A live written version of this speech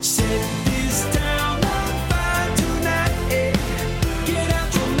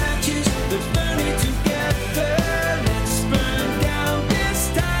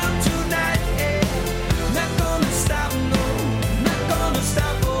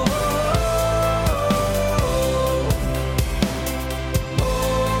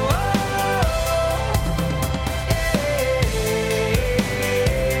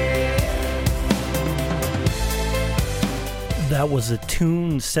That was a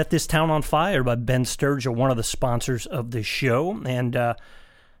tune, Set This Town on Fire, by Ben Sturgill, one of the sponsors of the show. And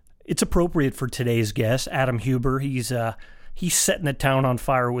it's appropriate for today's guest, Adam Huber. He's setting the town on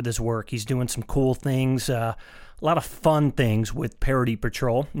fire with his work. He's doing some cool things, a lot of fun things with Parody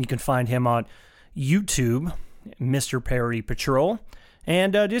Patrol. You can find him on YouTube, Mr. Parody Patrol.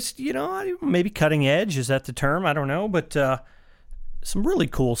 And just, maybe cutting edge, is that the term? I don't know, but some really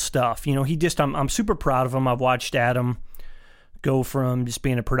cool stuff. I'm super proud of him. I've watched Adam go from just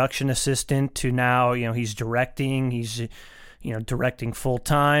being a production assistant to now, he's directing. He's, directing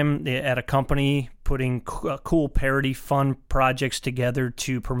full-time at a company, putting cool parody, fun projects together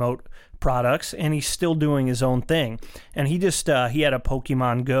to promote products, and he's still doing his own thing. And he just, he had a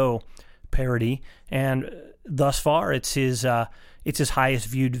Pokemon Go parody, and thus far it's his highest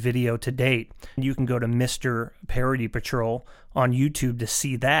viewed video to date. You can go to Mr. Parody Patrol on YouTube to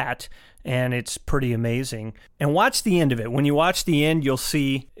see that, and it's pretty amazing. And watch the end of it. When you watch the end, you'll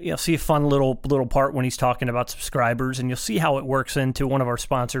see a fun little part when he's talking about subscribers, and you'll see how it works into one of our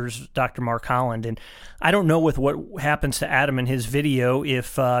sponsors, Dr. Mark Holland. And I don't know with what happens to Adam in his video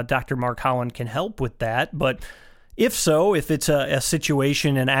if Dr. Mark Holland can help with that, but if so, if it's a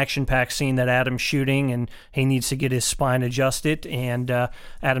situation, an action-packed scene that Adam's shooting and he needs to get his spine adjusted, and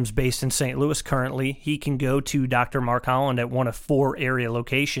Adam's based in St. Louis currently, he can go to Dr. Mark Holland at one of 4 area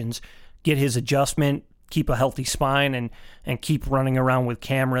locations, get his adjustment, keep a healthy spine, and keep running around with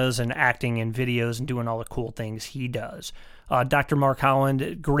cameras and acting in videos and doing all the cool things he does. Dr. Mark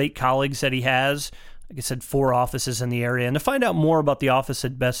Holland, great colleagues that he has. Like I said, 4 offices in the area. And to find out more about the office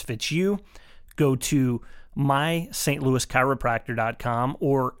that best fits you, go to mystlouischiropractor.com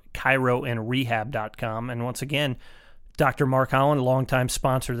or chiroandrehab.com. And once again, Dr. Mark Holland, longtime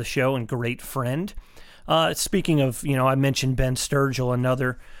sponsor of the show and great friend. Speaking of, I mentioned Ben Sturgill,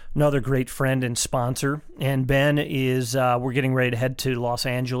 another great friend and sponsor. And Ben is, we're getting ready to head to Los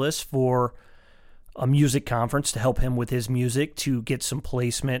Angeles for a music conference to help him with his music, to get some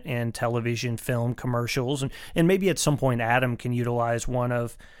placement in television, film, commercials. And maybe at some point Adam can utilize one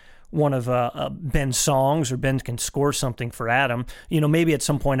of Ben's songs, or Ben can score something for Adam. Maybe at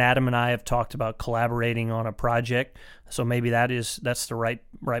some point Adam and I have talked about collaborating on a project, so maybe that's the right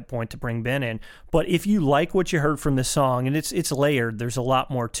point to bring Ben in. But if you like what you heard from this song, and it's layered, there's a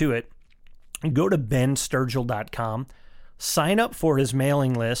lot more to it, go to bensturgill.com, sign up for his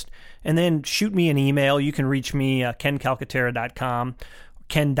mailing list, and then shoot me an email. You can reach me, kencalcaterra.com,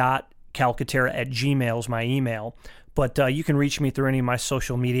 ken.calcaterra@gmail is my email. But you can reach me through any of my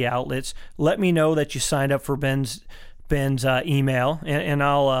social media outlets. Let me know that you signed up for Ben's email, and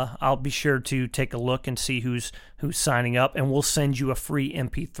I'll be sure to take a look and see who's signing up, and we'll send you a free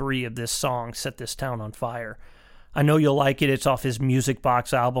MP3 of this song, Set This Town on Fire. I know you'll like it. It's off his Music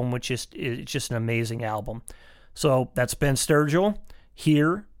Box album, which is just an amazing album. So that's Ben Sturgill.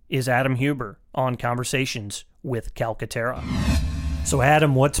 Here is Adam Huber on Conversations with Calcaterra. So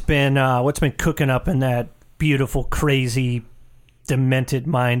Adam, what's been cooking up in that beautiful, crazy, demented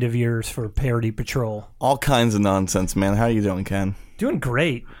mind of yours for Parody Patrol? All kinds of nonsense, man. How are you doing, Ken? Doing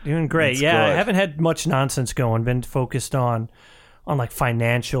great. That's good. I haven't had much nonsense going. Been focused on like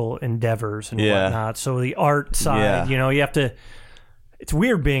financial endeavors and whatnot. So the art side, you have to. It's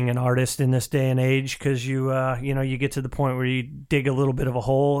weird being an artist in this day and age, because you get to the point where you dig a little bit of a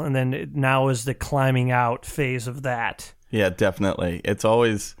hole, and then now is the climbing out phase of that. Yeah, definitely. It's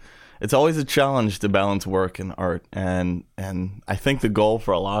always a challenge to balance work and art, and I think the goal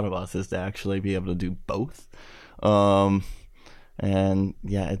for a lot of us is to actually be able to do both.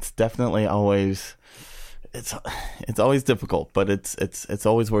 It's definitely always always difficult, but it's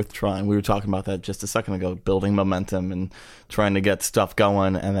always worth trying. We were talking about that just a second ago, building momentum and trying to get stuff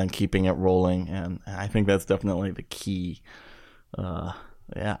going and then keeping it rolling, and I think that's definitely the key.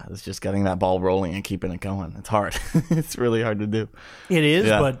 It's just getting that ball rolling and keeping it going. It's hard. It's really hard to do. It is,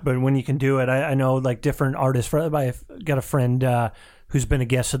 but when you can do it, I know like different artists. I've got a friend who's been a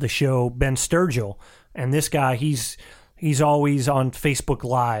guest of the show, Ben Sturgill, and this guy, he's always on Facebook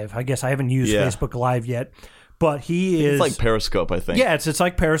Live. I guess I haven't used Facebook Live yet, but he is... It's like Periscope, I think. Yeah, it's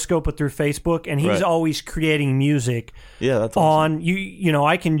like Periscope, but through Facebook, and he's always creating music. Yeah, that's awesome.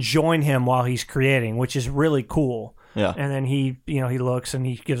 I can join him while he's creating, which is really cool. Yeah. And then he looks and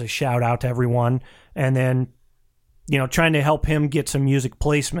he gives a shout out to everyone. And then, trying to help him get some music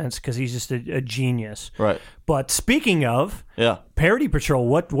placements because he's just a genius. Right. But speaking of Parody Patrol,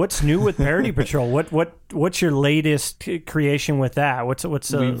 what's new with Parody Patrol? What's your latest creation with that? What's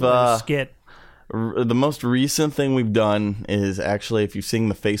a skit? The most recent thing we've done is actually, if you've seen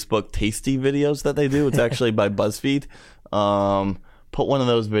the Facebook Tasty videos that they do, it's actually by BuzzFeed. Put one of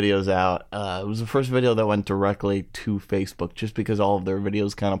those videos out. It was the first video that went directly to Facebook, just because all of their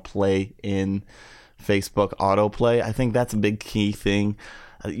videos kind of play in Facebook autoplay. I think that's a big key thing.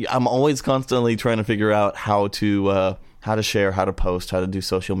 I'm always constantly trying to figure out how to share, how to post, how to do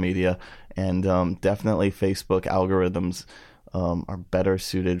social media, and definitely Facebook algorithms are better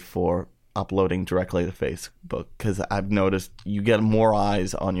suited for uploading directly to Facebook, because I've noticed you get more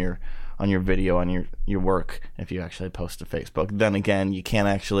eyes on your video, on your work, if you actually post to Facebook. Then again, you can't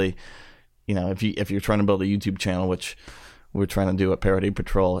actually, if you're trying to build a YouTube channel, which we're trying to do at Parody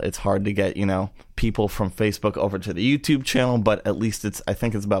Patrol, it's hard to get, people from Facebook over to the YouTube channel, but at least I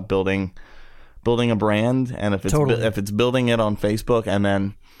think it's about building a brand. And if it's building it on Facebook and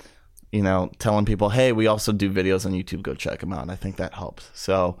then, telling people, hey, we also do videos on YouTube, go check them out. And I think that helps.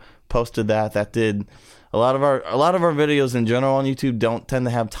 So posted that did a lot of our videos in general on YouTube don't tend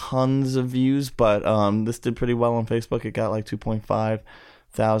to have tons of views, but this did pretty well on Facebook. It got like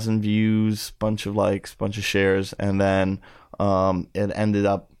 2,500 views, bunch of likes, bunch of shares, and then it ended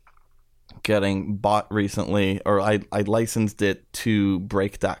up getting bought recently, or I licensed it to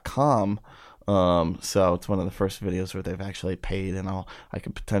Break.com. So it's one of the first videos where they've actually paid, and I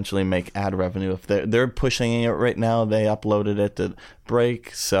could potentially make ad revenue if they're pushing it right now. They uploaded it to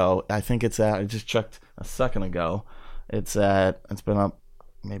Break, so I think it's at, I just checked a second ago, it's been up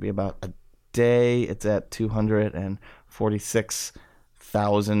maybe about a day. It's at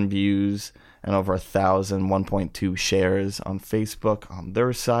 246,000 views and over 1.2 shares on Facebook on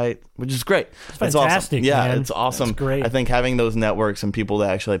their site, which is great. It's fantastic. Awesome. Yeah, man. it's awesome. That's great. I think having those networks and people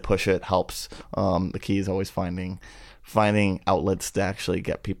that actually push it helps. The key is always finding outlets to actually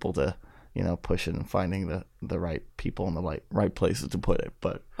get people to push it, and finding the right people in the right places to put it.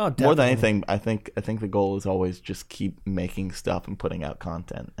 But more than anything, I think the goal is always just keep making stuff and putting out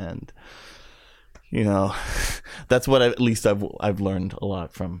content, and that's what at least I've learned a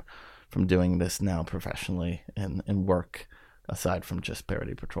lot from doing this now professionally and work, aside from just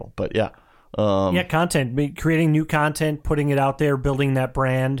Parody Patrol. But content, creating new content, putting it out there, building that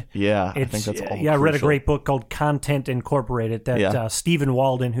brand. I think that's all crucial. I read a great book called Content Incorporated that Stephen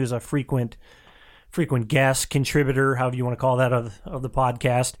Walden, who's a frequent guest, contributor, however you want to call that, of the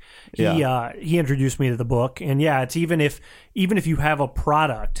podcast, he introduced me to the book. And it's even if you have a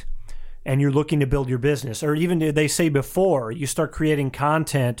product and you're looking to build your business, or even they say before you start creating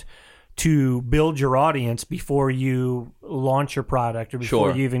content to build your audience before you launch your product, or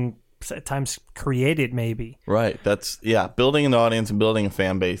before you even at times create it, maybe. Right. That's building an audience and building a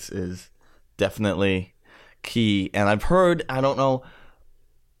fan base is definitely key. And I've heard, I don't know,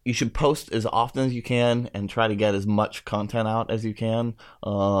 you should post as often as you can and try to get as much content out as you can.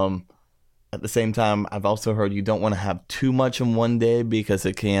 At the same time, I've also heard you don't want to have too much in one day, because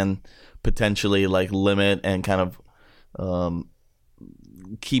it can potentially limit and kind of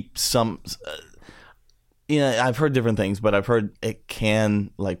keep some I've heard different things, but I've heard it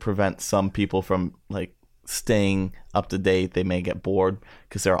can prevent some people from staying up to date. They may get bored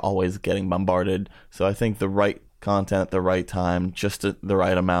because they're always getting bombarded. So I think the right content at the right time, just the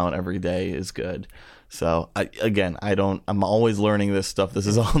right amount every day, is good. So I'm always learning this stuff. This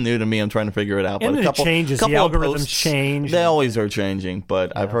is all new to me. I'm trying to figure it out. And but it changes. The algorithms change. They always are changing.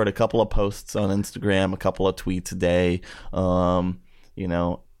 But I've heard a couple of posts on Instagram, a couple of tweets a day.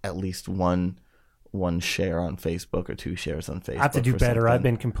 At least one share on Facebook or 2 shares on Facebook. I have to do better. I've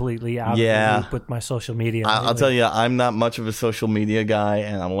been completely out of the loop with my social media. I'll tell you, I'm not much of a social media guy,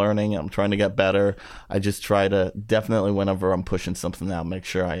 and I'm learning. I'm trying to get better. I just try to definitely, whenever I'm pushing something out, make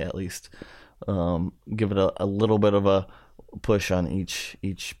sure I at least give it a little bit of a push on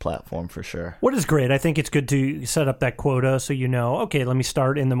each platform, for sure. What is great, I think it's good to set up that quota so okay, let me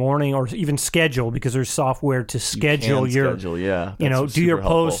start in the morning, or even schedule, because there's software to schedule do your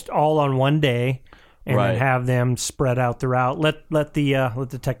post all on one day, and then have them spread out throughout. Let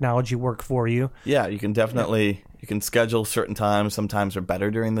the technology work for you. Yeah, you can definitely You can schedule certain times. Sometimes are better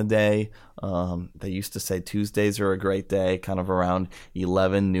during the day. They used to say Tuesdays are a great day, kind of around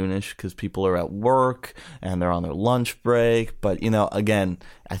 11 noonish, because people are at work and they're on their lunch break. But, again,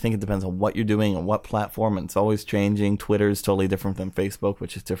 I think it depends on what you're doing and what platform, and it's always changing. Twitter is totally different than Facebook,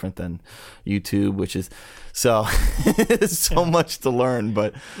 which is different than YouTube, which is so it's so much to learn.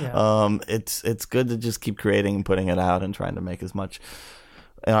 But it's good to just keep creating and putting it out and trying to make as much,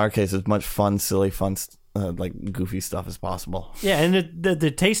 in our case, as much silly fun like goofy stuff as possible. Yeah, and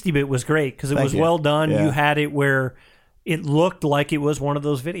the tasty bit was great because it was well done. Yeah. You had it where it looked like it was one of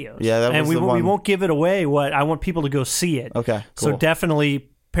those videos. Yeah, that was we the one. We won't give it away. I want people to go see it. Okay, cool. So definitely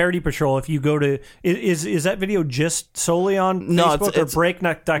Parody Patrol. If you go to is that video just solely on Facebook or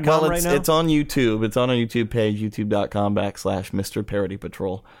break.com right now? It's on YouTube. It's on our YouTube page, youtube.com/Mr. Parody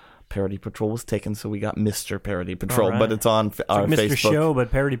Patrol. Parody Patrol was taken, so we got Mr. Parody Patrol, but it's on our Mr. Facebook. Show,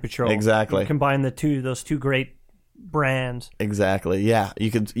 but Parody Patrol. Exactly. You combine those two great brands. Exactly. Yeah, you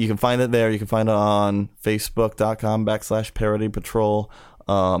can find it there. You can find it on Facebook.com/Parody Patrol,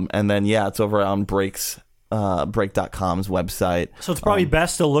 and then it's over on Break's Break.com's website. So it's probably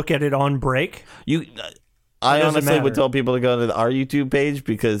best to look at it on Break. I honestly would tell people to go to our YouTube page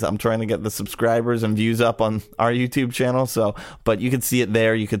because I'm trying to get the subscribers and views up on our YouTube channel. But you can see it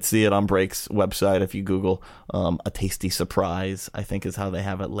there. You could see it on Break's website if you Google A Tasty Surprise, I think is how they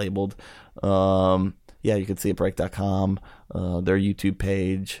have it labeled. You can see it Break.com, their YouTube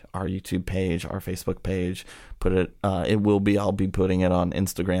page, our YouTube page, our Facebook page. I'll be putting it on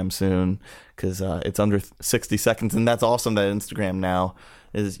Instagram soon because it's under 60 seconds. And that's awesome that Instagram now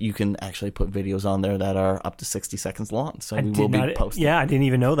is you can actually put videos on there that are up to 60 seconds long. So we will be posting. Yeah, I didn't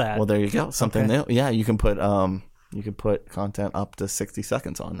even know that. Well, there you go. Something new. Yeah, you can put content up to 60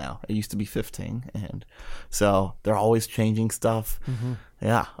 seconds on now. It used to be 15, and so they're always changing stuff. Mm-hmm.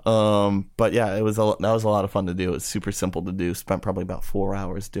 Yeah. But yeah, that was a lot of fun to do. It was super simple to do. Spent probably about 4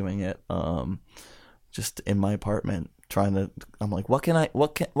 hours doing it. Just in my apartment I'm like, what can I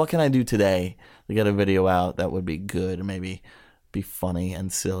do today to get a video out that would be good and maybe be funny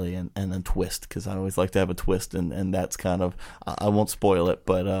and silly and then twist, because I always like to have a twist, and that's kind of, I won't spoil it,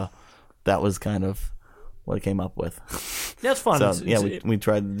 but that was kind of what I came up with. That's fun. So, we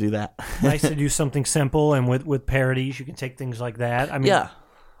tried to do that. Nice to do something simple, and with parodies you can take things like that. I mean,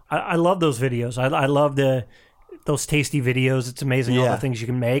 I love those videos. I love those tasty videos. It's amazing all the things you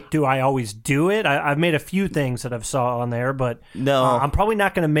can make. Do I always do it? I've made a few things that I've saw on there, but no, I'm probably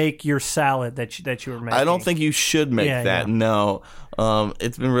not going to make your salad that you were making. I don't think you should make that. Yeah. No,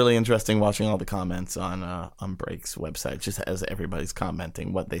 it's been really interesting watching all the comments on Break's website. Just as everybody's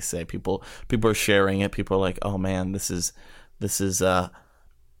commenting what they say, people are sharing it. People are like, "Oh man, this is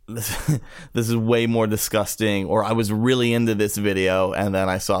way more disgusting," or "I was really into this video and then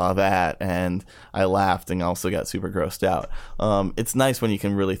I saw that and I laughed and also got super grossed out." It's nice when you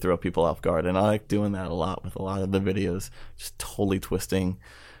can really throw people off guard, and I like doing that a lot with a lot of the videos, just totally twisting.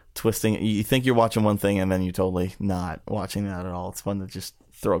 You think you're watching one thing and then you're totally not watching that at all. It's fun to just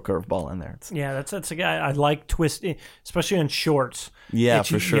throw a curveball in there. That's a guy I like twisting, especially on shorts. Yeah,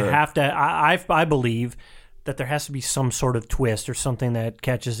 for sure. You have to. I believe that there has to be some sort of twist or something that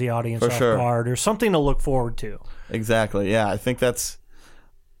catches the audience off guard, or something to look forward to. Exactly. Yeah, I think that's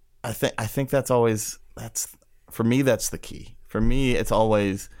always, for me, that's the key. For me, it's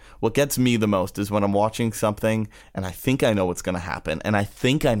always, what gets me the most is when I'm watching something and I think I know what's going to happen and I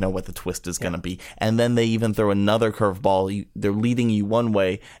think I know what the twist is going to be, and then they even throw another curveball. They're leading you one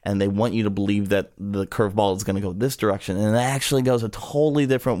way and they want you to believe that the curveball is going to go this direction, and it actually goes a totally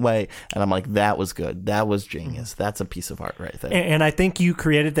different way, and I'm like, that was good. That was genius. That's a piece of art right there. And I think you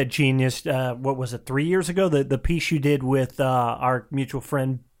created that genius, what was it, 3 years ago? The piece you did with our mutual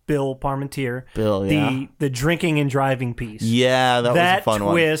friend Bill Parmentier. Bill, yeah. The drinking and driving piece. Yeah, that was a fun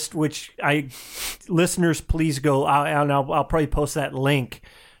one. That twist, which listeners, please go, I'll probably post that link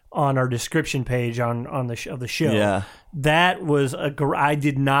on our description page of the show. Yeah. That was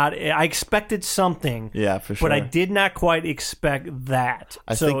I expected something. Yeah, for sure. But I did not quite expect that.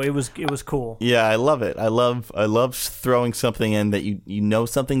 It was cool. Yeah, I love it. I love throwing something in that you know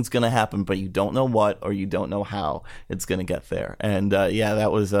something's going to happen, but you don't know what, or you don't know how it's going to get there. And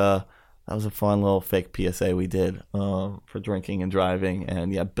that was a fun little fake PSA we did for drinking and driving.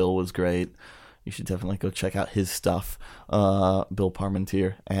 And yeah, Bill was great. You should definitely go check out his stuff. Bill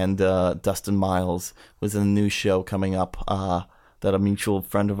Parmentier and Dustin Miles was in a new show coming up that a mutual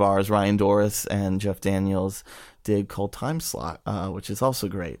friend of ours, Ryan Doris and Jeff Daniels, did called Time Slot, which is also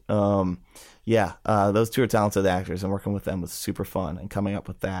great. Those two are talented actors, and working with them was super fun. And coming up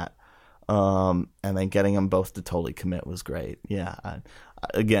with that And then getting them both to totally commit was great. Yeah.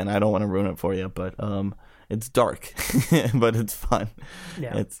 Again, I don't want to ruin it for you, but it's dark, but it's fun.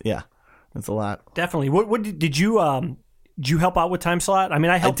 Yeah. It's a lot. Definitely. What did you help out with Time Slot? I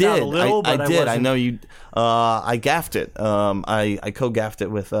mean, I helped out a little, but I did. I know you. I gaffed it. I co-gaffed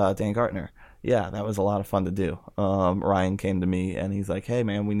it with Dan Gartner. Yeah, that was a lot of fun to do. Ryan came to me and he's like, "Hey,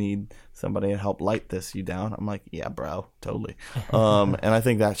 man, we need somebody to help light this. You down?" I'm like, "Yeah, bro, totally." And I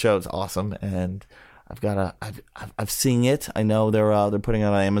think that show is awesome. And I've seen it. I know they're putting it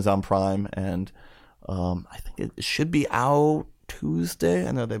on Amazon Prime, and I think it should be out Tuesday.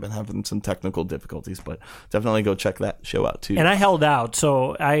 I know they've been having some technical difficulties, but definitely go check that show out too. And I held out,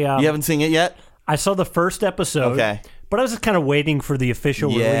 so you haven't seen it yet? I saw the first episode. Okay. But I was just kind of waiting for the official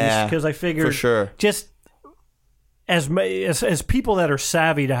release because I figured for sure. just as people that are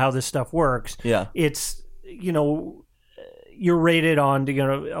savvy to how this stuff works, it's, you're rated on,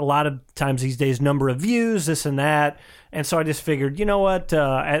 a lot of times these days, number of views, this and that. And so I just figured, you know what,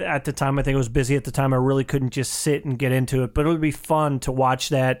 at the time, I think I was busy at the time. I really couldn't just sit and get into it. But it would be fun to watch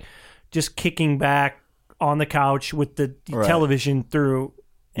that just kicking back on the couch with the television through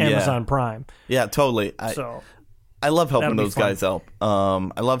Amazon Prime. Yeah, totally. I love helping those guys out.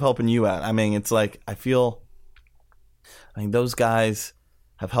 I love helping you out. I mean, it's like those guys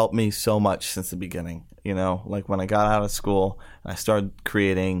have helped me so much since the beginning. Like when I got out of school and I started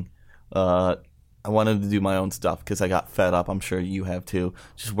creating, I wanted to do my own stuff because I got fed up. I'm sure you have too.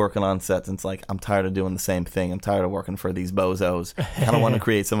 Just working on sets. And it's like, I'm tired of doing the same thing. I'm tired of working for these bozos. I kind of want to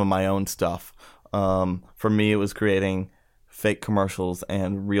create some of my own stuff. For me, it was creating fake commercials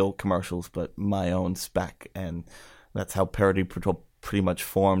and real commercials, but my own spec. And that's how Parody Patrol pretty much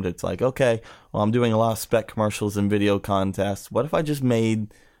formed. It's like, okay, well, I'm doing a lot of spec commercials and video contests. What if I just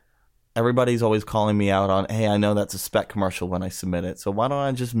made... Everybody's always calling me out on, hey, I know that's a spec commercial when I submit it, so why don't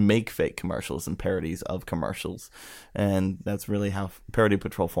I just make fake commercials and parodies of commercials? And that's really how Parody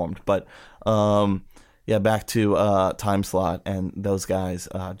Patrol formed. But, back to Time Slot and those guys,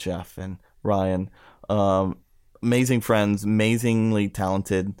 Jeff and Ryan. Amazing friends, amazingly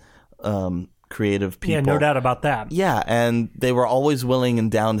talented, creative people. Yeah, no doubt about that. Yeah, and they were always willing and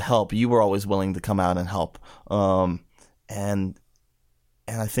down to help. You were always willing to come out and help. And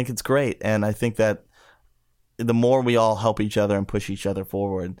I think it's great. And I think that the more we all help each other and push each other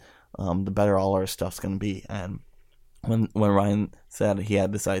forward, the better all our stuff's going to be. And when Ryan said he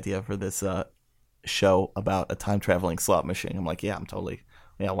had this idea for this show about a time-traveling slot machine, I'm like, I'm totally,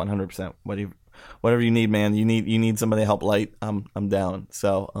 100%. Whatever you need, man. You need somebody to help light. I'm down.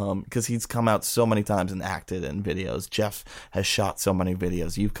 So, because he's come out so many times and acted in videos. Jeff has shot so many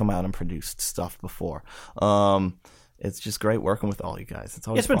videos. You've come out and produced stuff before. It's just great working with all you guys. It's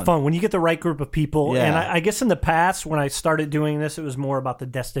been fun when you get the right group of people. Yeah. And I guess in the past, when I started doing this, it was more about the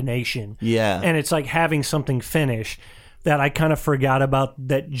destination. Yeah. And it's like having something finished that I kind of forgot about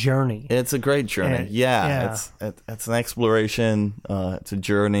that journey. It's a great journey. It's an exploration. It's a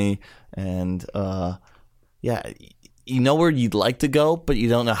journey. And you know where you'd like to go, but you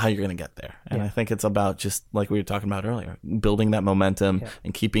don't know how you're going to get there. And I think it's about, just like we were talking about earlier, building that momentum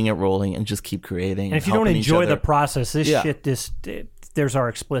and keeping it rolling and just keep creating. And if you don't enjoy the process, there's our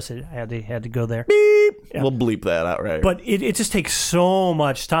explicit. I had to go there. Beep. Yeah. We'll bleep that out, right? But it just takes so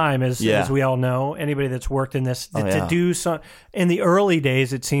much time, as we all know. Anybody that's worked in this to do some. In the early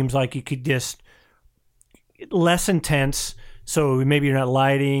days, it seems like you could just less intense. So maybe you're not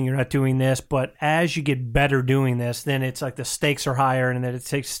lighting, you're not doing this, but as you get better doing this, then it's like the stakes are higher, and that it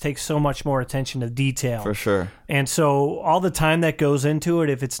takes so much more attention to detail. For sure. And so all the time that goes into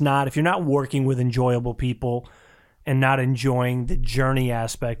it, if you're not working with enjoyable people and not enjoying the journey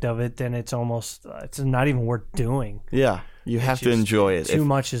aspect of it, then it's not even worth doing. Yeah, you have to enjoy it. Too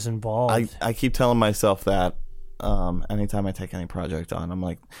much is involved. I keep telling myself that anytime I take any project on, I'm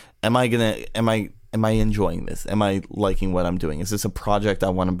like, am I enjoying this? Am I liking what I'm doing? Is this a project I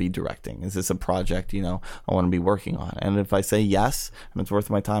want to be directing? Is this a project, I want to be working on? And if I say yes, and it's worth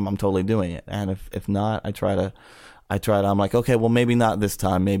my time, I'm totally doing it. And if not, I try to, I'm like, okay, well, maybe not this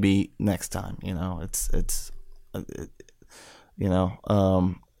time, maybe next time, it's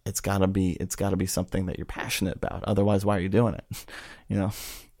gotta be something that you're passionate about. Otherwise, why are you doing it?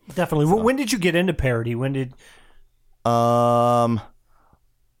 Definitely. So. When did you get into parody?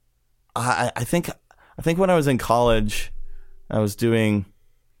 I think when I was in college, I was doing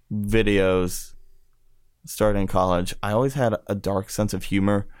videos. Starting in college, I always had a dark sense of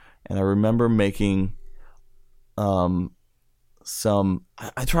humor, and I remember making some.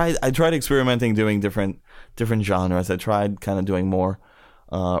 I tried experimenting, doing different genres. I tried kind of doing more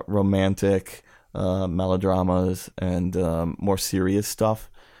romantic melodramas and more serious stuff.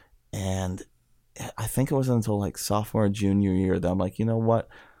 And I think it wasn't until like sophomore or junior year that I'm like, you know what?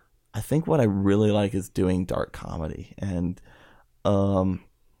 I think what I really like is doing dark comedy. And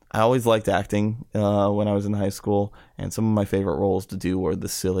I always liked acting when I was in high school, and some of my favorite roles to do were the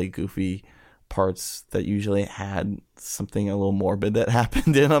silly, goofy parts that usually had something a little morbid that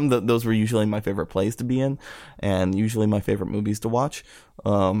happened in them. Those were usually my favorite plays to be in, and usually my favorite movies to watch.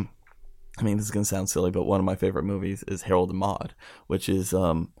 I mean, this is going to sound silly, but one of my favorite movies is Harold and Maude, which is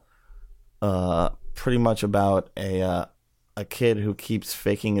pretty much about a kid who keeps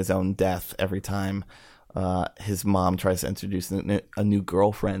faking his own death every time his mom tries to introduce a new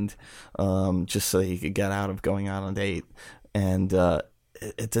girlfriend, just so he could get out of going out on a date. And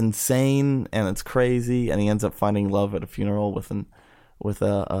it's insane and it's crazy, and he ends up finding love at a funeral with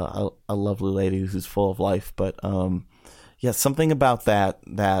a lovely lady who's full of life. But yeah, something about that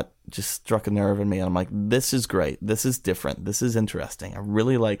just struck a nerve in me, and I'm like, this is great, this is different, this is interesting, I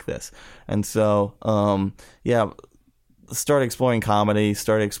really like this. And so yeah, started exploring comedy,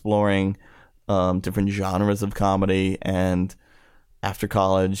 started exploring different genres of comedy, and after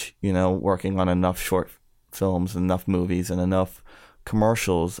college, working on enough short films, enough movies, and enough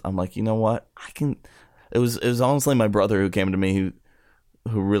commercials, I'm like, you know what, I can. It was honestly my brother who came to me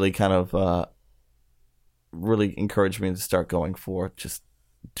who really kind of really encouraged me to start going for just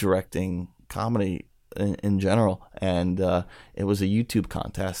directing comedy in general. And it was a YouTube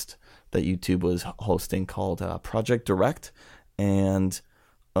contest that YouTube was hosting called Project Direct, and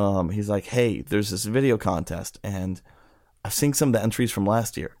he's like, hey, there's this video contest, and I've seen some of the entries from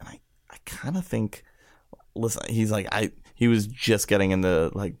last year, and I kind of think, listen, he's like, he was just getting into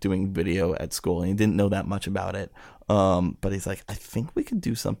like doing video at school, and he didn't know that much about it, but he's like, I think we could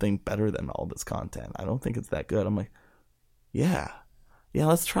do something better than all this content. I don't think it's that good. I'm like, yeah,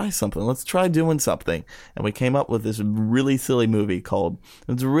 let's try something. Let's try doing something. And we came up with this really silly movie called,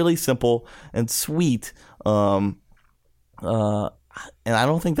 it's really simple and sweet, and I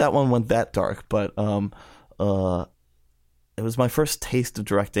don't think that one went that dark, but it was my first taste of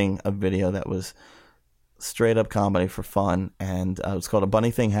directing a video that was straight up comedy for fun, and it was called A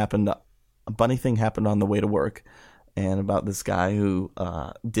Bunny Thing Happened on the Way to Work, and about this guy who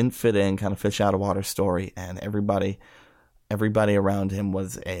didn't fit in, kind of fish out of water story, and everybody around him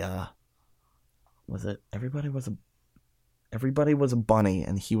was everybody was a bunny,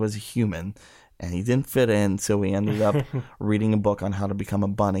 and he was a human, and he didn't fit in, so he ended up reading a book on how to become a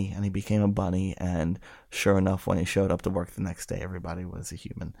bunny, and he became a bunny, and sure enough, when he showed up to work the next day, everybody was a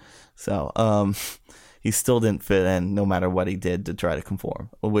human. So he still didn't fit in no matter what he did to try to conform,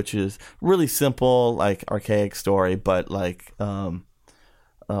 which is really simple, like archaic story, but like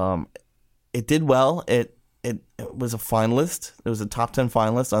it did well. It was a finalist. It was a top 10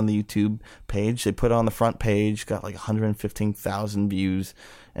 finalist on the YouTube page. They put it on the front page, got like 115,000 views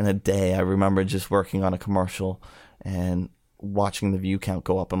in a day. I remember just working on a commercial and watching the view count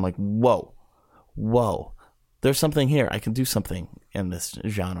go up. I'm like, whoa, there's something here. I can do something in this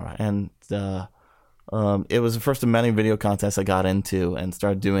genre. And it was the first of many video contests I got into, and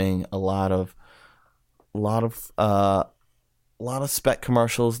started doing a lot of spec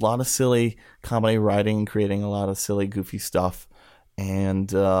commercials, a lot of silly comedy writing, and creating a lot of silly, goofy stuff. And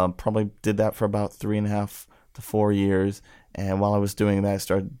probably did that for about 3.5 to 4 years. And while I was doing that, I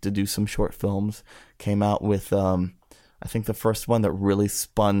started to do some short films. Came out with, I think the first one that really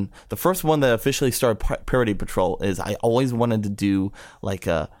spun, the first one that officially started Parody Patrol, is I always wanted to do like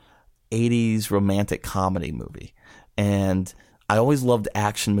a 80s romantic comedy movie. And I always loved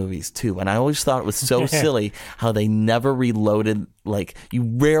action movies too, and I always thought it was so silly how they never reloaded. Like, you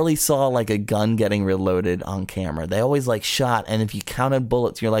rarely saw like a gun getting reloaded on camera. They always like shot, and if you counted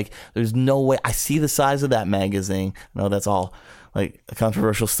bullets, you're like, there's no way. I see the size of that magazine. No, that's all like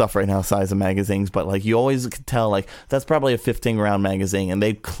controversial stuff right now, size of magazines, but like you always could tell like that's probably a 15 round magazine, and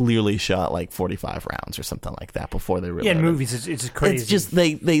they clearly shot like 45 rounds or something like that before they reloaded. Yeah, in movies it's crazy. It's just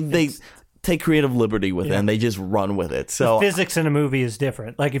they take creative liberty with it, and they just run with it. So the physics in a movie is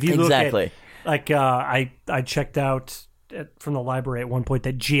different. Like if you look at, like I checked out from the library at one point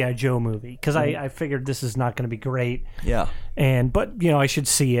that G.I. Joe movie, because I figured this is not going to be great. Yeah. But I should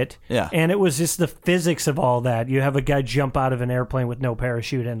see it. Yeah. And it was just the physics of all that. You have a guy jump out of an airplane with no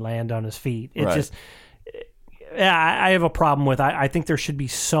parachute and land on his feet. It's just. Yeah, I have a problem with. I think there should be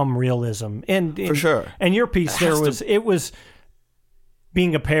some realism. And for sure. And your piece it was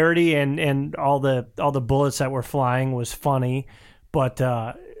being a parody, and all the bullets that were flying was funny, but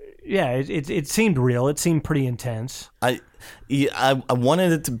it seemed real. It seemed pretty intense. I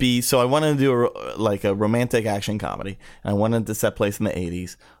wanted it to be, so I wanted to do a romantic action comedy. I wanted to set place in the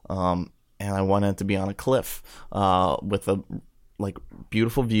 80s, and I wanted it to be on a cliff with a like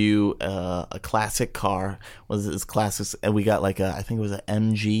beautiful view, a classic car was his classic, and we got like I think it was an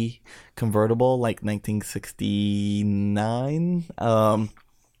MG convertible, like 1969.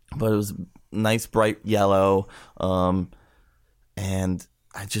 But it was nice bright yellow, and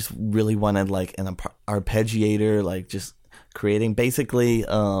I just really wanted like an arpeggiator, like just creating basically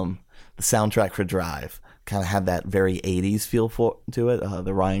the soundtrack for Drive. Kind of had that very 80s feel to it,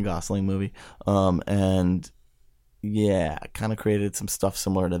 the Ryan Gosling movie, and yeah, kind of created some stuff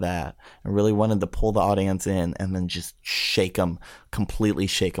similar to that. I really wanted to pull the audience in and then just completely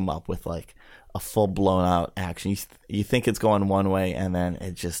shake them up with like a full blown out action. You think it's going one way and then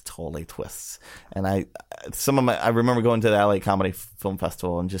it just totally twists. And I remember going to the LA Comedy Film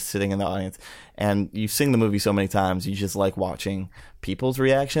Festival and just sitting in the audience, and you've seen the movie so many times, you just like watching people's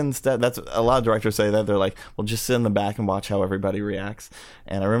reactions. That's a lot of directors say that. They're like, well, just sit in the back and watch how everybody reacts.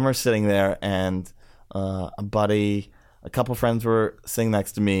 And I remember sitting there, and a couple friends were sitting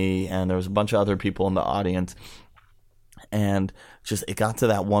next to me, and there was a bunch of other people in the audience. And just it got to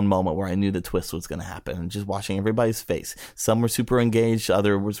that one moment where I knew the twist was going to happen, and just watching everybody's face. Some were super engaged,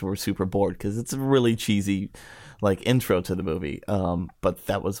 others were super bored, because it's a really cheesy like intro to the movie. But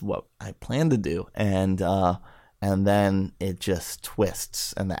that was what I planned to do, and then it just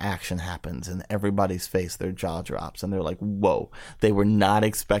twists, and the action happens, and everybody's face, their jaw drops, and they're like, "Whoa!" They were not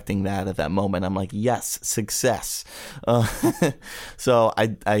expecting that at that moment. I'm like, "Yes, success!" So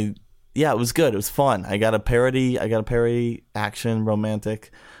yeah, it was good. It was fun. I got a parody action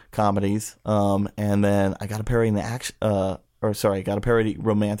romantic comedies, and then I got a parody I got a parody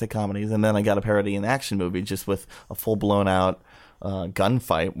romantic comedies, and then I got a parody an action movie just with a full blown out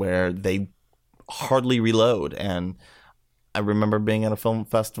gunfight where they hardly reload. And I remember being at a film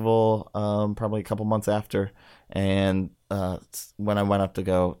festival probably a couple months after, and when I went up to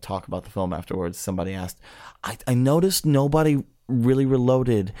go talk about the film afterwards, somebody asked, I noticed nobody really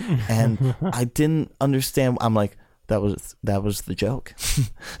reloaded, and I didn't understand. I'm like, that was the joke.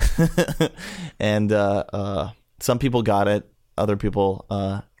 And some people got it, other people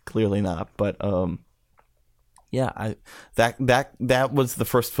clearly not. But yeah, that was the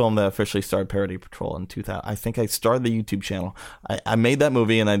first film that officially started Parody Patrol in 2000. I think I started the YouTube channel. I made that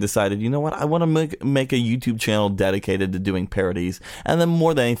movie, and I decided, you know what, I want to make a YouTube channel dedicated to doing parodies. And then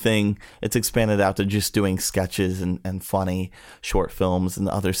more than anything, it's expanded out to just doing sketches and funny short films and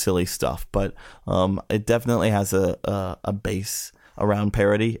other silly stuff. But it definitely has a base around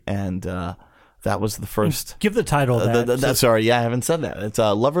parody, and that was the first. Give the title of that. Sorry, yeah, I haven't said that. It's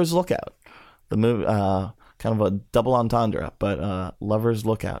Lover's Lookout. The movie. Kind of a double entendre, but Lover's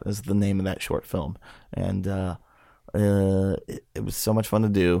Lookout is the name of that short film. And it was so much fun to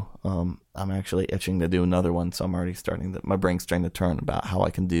do. I'm actually itching to do another one, so I'm already my brain's starting to turn about how I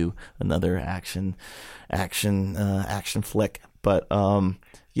can do another action flick. But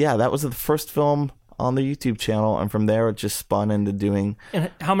yeah, that was the first film on the YouTube channel, and from there it just spun into doing. And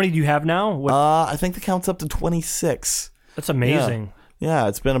how many do you have now? I think the count's up to 26. That's amazing. Yeah,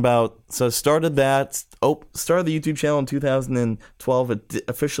 it's been started the YouTube channel in 2012. It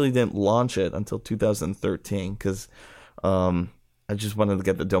officially didn't launch it until 2013 because I just wanted to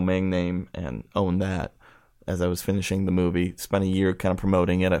get the domain name and own that as I was finishing the movie. Spent a year kind of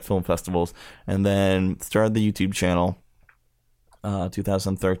promoting it at film festivals, and then started the YouTube channel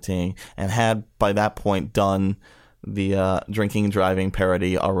 2013, and had by that point done the drinking and driving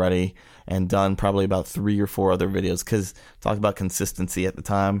parody already, and done probably about 3 or 4 other videos, because talk about consistency at the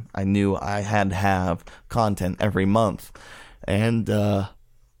time, I knew I had to have content every month. And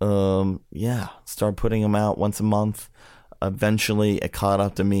started putting them out once a month. Eventually it caught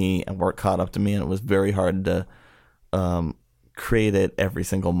up to me, and work caught up to me, and it was very hard to create it every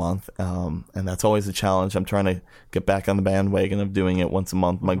single month, and that's always a challenge. I'm trying to get back on the bandwagon of doing it once a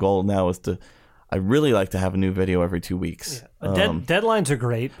month. My goal now is I really like to have a new video every 2 weeks. Yeah. Deadlines are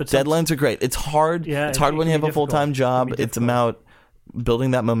great, but deadlines are great. It's hard. Yeah, it's hard when you have a full-time job. It's about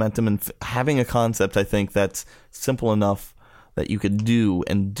building that momentum and having a concept, I think, that's simple enough that you could do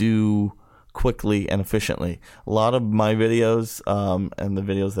quickly and efficiently. A lot of my videos and the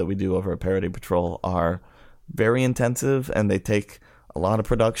videos that we do over at Parody Patrol are very intensive, and they take a lot of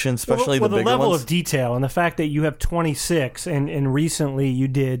production, especially the bigger ones. The level of detail and the fact that you have 26, and recently you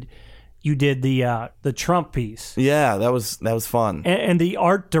did the Trump piece. Yeah, that was fun. And the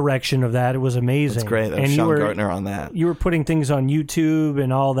art direction of that, it was amazing. That's great. That was Sean Gartner on that. You were putting things on YouTube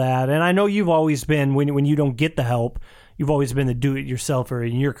and all that. And I know you've always been, when you don't get the help, you've always been the do-it-yourselfer,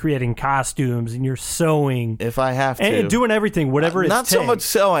 and you're creating costumes, and you're sewing. If I have to. And doing everything, whatever it takes. Not so much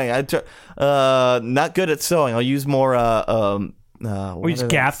sewing. Not good at sewing. I'll use more he's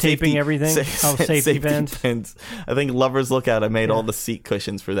gaff taping everything. Safety pins. I think Lovers Lookout. I made all the seat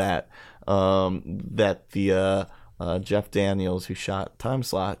cushions for that. That the Jeff Daniels, who shot Time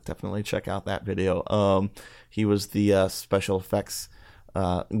Slot, definitely check out that video. He was the special effects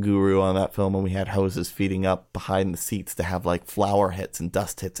guru on that film, and we had hoses feeding up behind the seats to have like flower hits and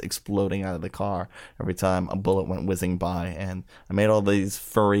dust hits exploding out of the car every time a bullet went whizzing by. And I made all these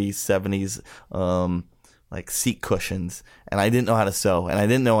furry 70s like seat cushions, and I didn't know how to sew, and I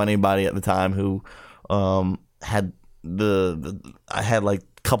didn't know anybody at the time who had I had like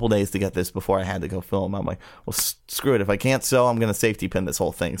a couple days to get this before I had to go film. I'm like, well, screw it. If I can't sew, I'm gonna safety pin this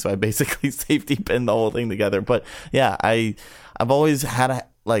whole thing. So I basically safety pinned the whole thing together. But yeah, I've always had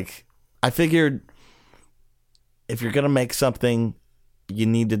I figured if you're gonna make something, you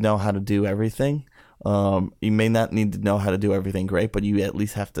need to know how to do everything. You may not need to know how to do everything great, but you at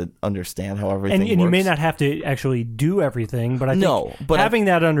least have to understand how everything works. And you may not have to actually do everything, but I think having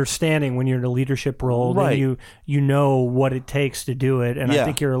that understanding when you're in a leadership role, right. then you know what it takes to do it. And I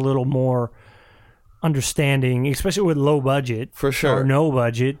think you're a little more understanding, especially with low budget, for sure, or no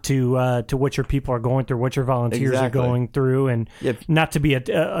budget, to what your people are going through, what your volunteers are going through, and not to be a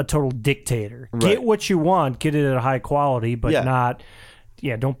total dictator. Right. Get what you want, get it at a high quality, but not.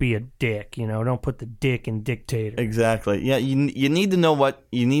 Yeah, don't be a dick. Don't put the dick in dictator. Exactly. Yeah, you need to know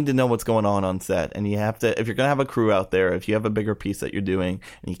what's going on set, and you have to. If you're gonna have a crew out there, if you have a bigger piece that you're doing,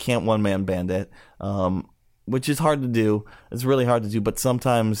 and you can't one man band it, which is hard to do. It's really hard to do, but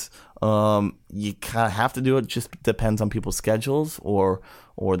sometimes you kind of have to do it. Just depends on people's schedules or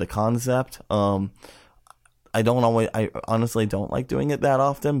the concept. I honestly don't like doing it that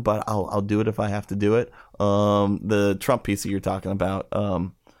often, but I'll do it if I have to do it. The Trump piece that you're talking about,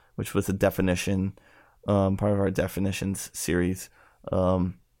 which was a definition, part of our definitions series.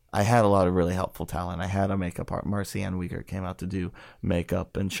 I had a lot of really helpful talent. I had a makeup art. Marcy Ann Weger came out to do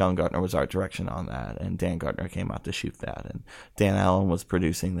makeup, and Sean Gardner was art direction on that, and Dan Gardner came out to shoot that, and Dan Allen was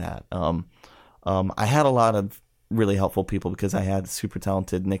producing that. I had a lot of really helpful people because I had super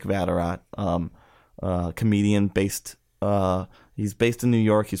talented Nick Vatterott, comedian based. He's based in New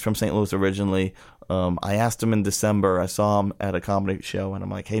York. He's from St. Louis originally. I asked him in December. I saw him at a comedy show, and I'm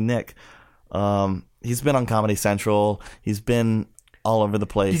like, "Hey, Nick." He's been on Comedy Central. He's been all over the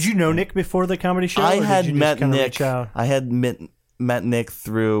place. Did you know Nick before the comedy show? I had met Nick. I had met Nick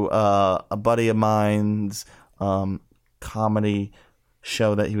through a buddy of mine's comedy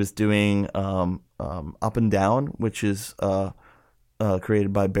show that he was doing, Up and Down, which is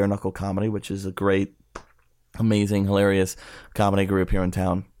created by Bare Knuckle Comedy, which is a great, amazing, hilarious comedy group here in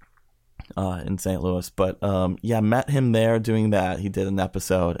town, in St. Louis. But met him there doing that. He did an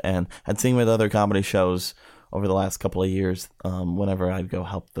episode, and had seen him with other comedy shows over the last couple of years, whenever I'd go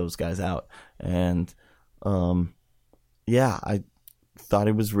help those guys out. And I thought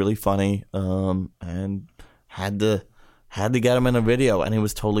he was really funny, and had to get him in a video, and he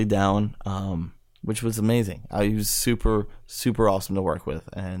was totally down, which was amazing. He was super, super awesome to work with.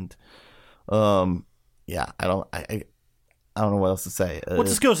 And I don't know what else to say. Well,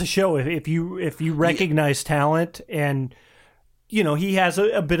 this goes to show if you recognize talent, and he has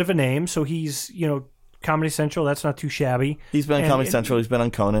a bit of a name, so he's Comedy Central, that's not too shabby. He's been on Comedy Central. He's been on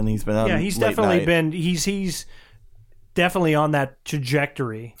Conan. He's been on. He's definitely been. He's definitely on that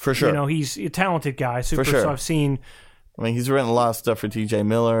trajectory for sure. He's a talented guy. Super. For sure. So I've seen. I mean, he's written a lot of stuff for T.J.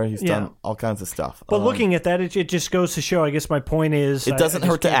 Miller. He's done all kinds of stuff. But looking at that, it just goes to show. I guess my point is, it doesn't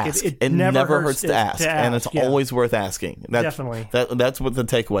hurt to ask. It never hurts to ask, and it's always worth asking. Definitely. That's what the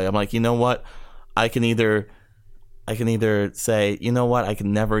takeaway. I'm like, you know what? I can either say, you know what? I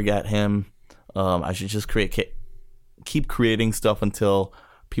can never get him. I should just keep creating stuff until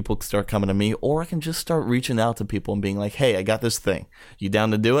people start coming to me, or I can just start reaching out to people and being like, "Hey, I got this thing. You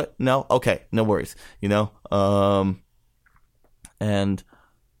down to do it? No? Okay, no worries." And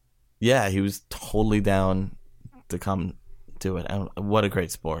he was totally down to come do it. And what a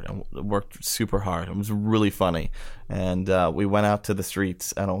great sport! And worked super hard. It was really funny. And we went out to the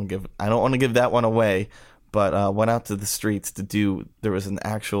streets. I don't want to give that one away, but went out to the streets to do. There was an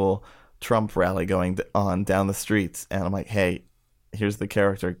actual Trump rally going on down the streets, and I'm like, hey, here's the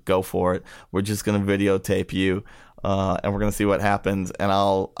character, go for it. We're just gonna videotape you, and we're gonna see what happens, and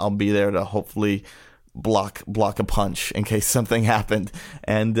I'll be there to hopefully block a punch in case something happened.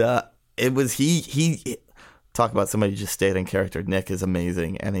 And it was he talk about somebody who just stayed in character. Nick is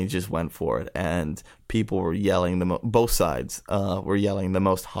amazing, and he just went for it, and people were yelling both sides were yelling the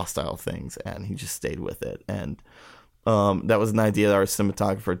most hostile things, and he just stayed with it. And that was an idea that our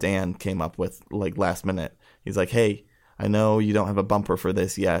cinematographer Dan came up with, like, last minute. He's like, "Hey, I know you don't have a bumper for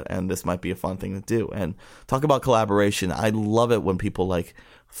this yet, and this might be a fun thing to do. And talk about collaboration. I love it when people like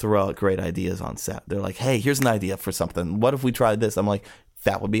throw out great ideas on set. They're like, hey, here's an idea for something. What if we tried this? I'm like,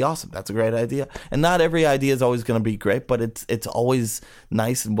 that would be awesome. That's a great idea. And not every idea is always going to be great, but it's always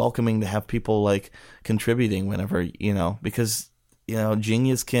nice and welcoming to have people like contributing whenever, because,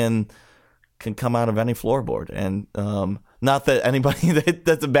 genius can come out of any floorboard. And not that anybody,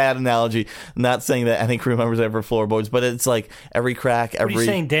 that's a bad analogy. Not saying that any crew members ever floorboards, but it's like every crack, What are you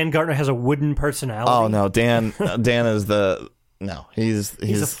saying? Dan Gartner has a wooden personality? Oh, no. Dan is no, he's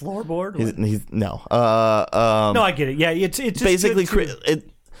a floorboard. No. No, I get it. Yeah, it's just basically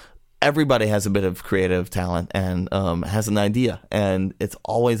everybody has a bit of creative talent and has an idea, and it's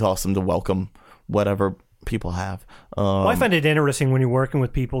always awesome to welcome whatever people have. Well, I find it interesting when you're working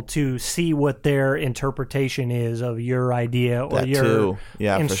with people to see what their interpretation is of your idea or your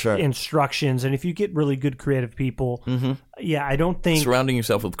for sure. instructions. And if you get really good creative people, I don't think surrounding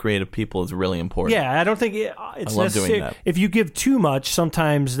yourself with creative people is really important. Yeah, I don't think it's necessary. If you give too much,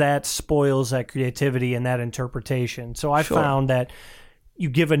 sometimes that spoils that creativity and that interpretation. So I found that you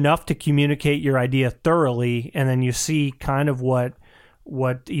give enough to communicate your idea thoroughly, and then you see kind of what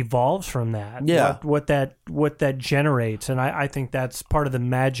evolves from that. Yeah. What that generates. And I think that's part of the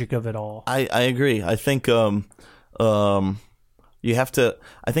magic of it all. I agree. I think you have to.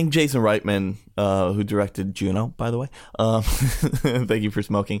 I think Jason Reitman, who directed Juno, by the way, thank you for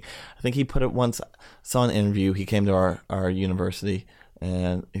smoking. I think he put it once. Saw an interview. He came to our university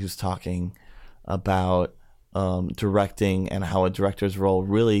and he was talking about directing and how a director's role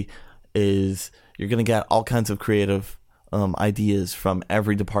really is. You're going to get all kinds of creative ideas from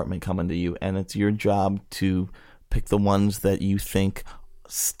every department coming to you, and it's your job to pick the ones that you think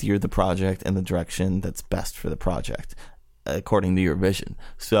steer the project in the direction that's best for the project according to your vision.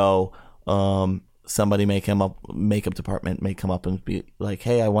 So somebody makeup department may come up and be like,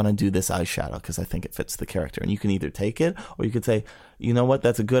 hey, I want to do this eyeshadow because I think it fits the character. And you can either take it or you could say, you know what,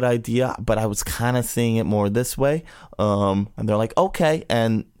 that's a good idea, but I was kind of seeing it more this way. And they're like, okay.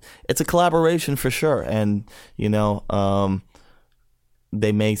 And it's a collaboration for sure. And,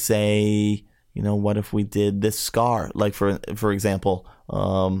 they may say, what if we did this scar? Like, for example,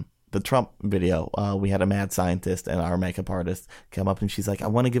 the Trump video, we had a mad scientist and our makeup artist come up and she's like, I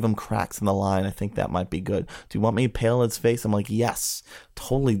want to give him cracks in the line. I think that might be good. Do you want me to pale his face? I'm like, yes,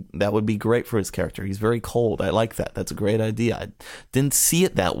 totally. That would be great for his character. He's very cold. I like that. That's a great idea. I didn't see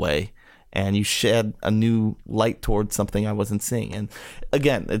it that way. And you shed a new light towards something I wasn't seeing. And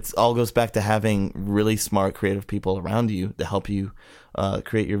again, it all goes back to having really smart, creative people around you to help you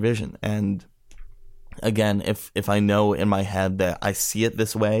create your vision. And again, if I know in my head that I see it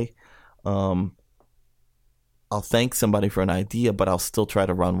this way, I'll thank somebody for an idea, but I'll still try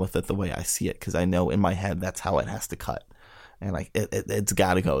to run with it the way I see it because I know in my head that's how it has to cut, and it's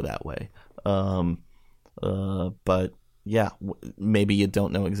got to go that way. But yeah, maybe you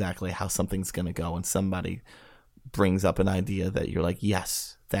don't know exactly how something's gonna go, and somebody brings up an idea that you're like,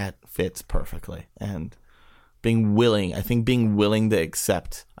 yes, that fits perfectly, and being willing to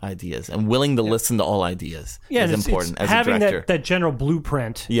accept ideas and willing to listen to all ideas is important as a director. Having that general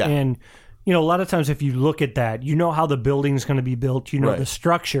blueprint. Yeah. And, a lot of times if you look at that, you know how the building's going to be built, the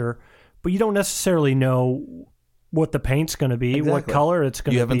structure, but you don't necessarily know what the paint's going to be, what color it's going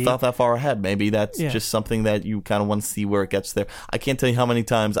to be. You haven't thought that far ahead. Maybe that's just something that you kind of want to see where it gets there. I can't tell you how many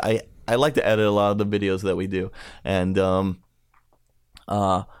times I like to edit a lot of the videos that we do. And,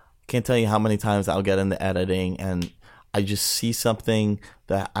 can't tell you how many times I'll get into editing and I just see something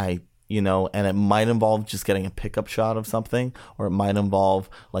that and it might involve just getting a pickup shot of something, or it might involve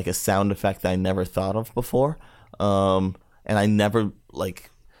like a sound effect that I never thought of before. And I never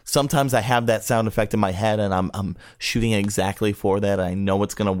sometimes I have that sound effect in my head and I'm shooting it exactly for that. And I know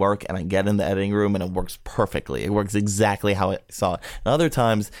it's going to work, and I get in the editing room and it works perfectly. It works exactly how I saw it. And other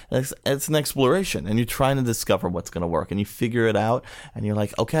times it's an exploration and you're trying to discover what's going to work, and you figure it out and you're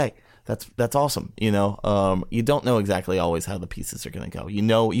like, okay, that's awesome. You don't know exactly always how the pieces are going to go.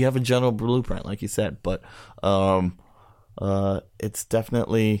 You have a general blueprint, like you said, but it's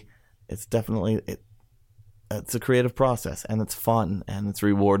definitely it's a creative process, and it's fun, and it's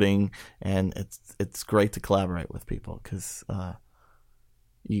rewarding, and it's great to collaborate with people because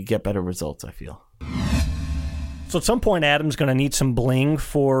you get better results, I feel. So at some point, Adam's going to need some bling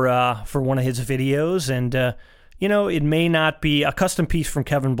for one of his videos, and it may not be a custom piece from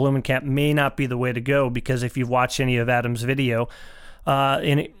Kevin Blumenkamp may not be the way to go, because if you've watched any of Adam's video,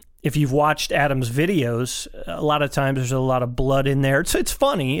 if you've watched Adam's videos, a lot of times there's a lot of blood in there. It's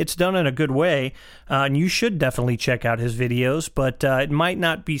funny. It's done in a good way, and you should definitely check out his videos, but it might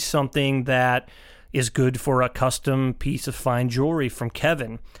not be something that is good for a custom piece of fine jewelry from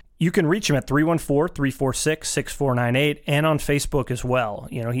Kevin. You can reach him at 314-346-6498 and on Facebook as well.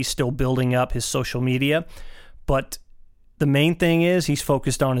 He's still building up his social media, but the main thing is he's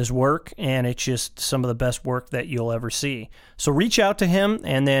focused on his work, and it's just some of the best work that you'll ever see. So reach out to him,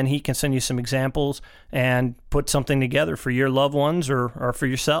 and then he can send you some examples and put something together for your loved ones or for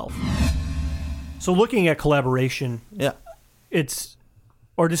yourself. So looking at collaboration,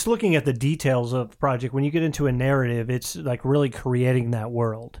 or just looking at the details of the project, when you get into a narrative, it's like really creating that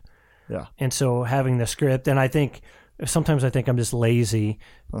world. Yeah. And so having the script, and sometimes I think I'm just lazy,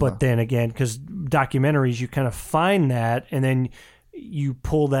 but then again, because documentaries, you kind of find that, and then you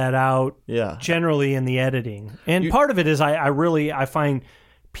pull that out generally in the editing. And part of it is I find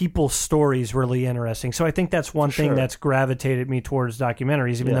people's stories really interesting. So I think that's one thing that's gravitated me towards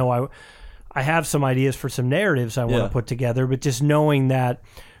documentaries, even though I have some ideas for some narratives I want to put together, but just knowing that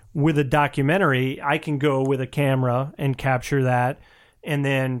with a documentary, I can go with a camera and capture that. And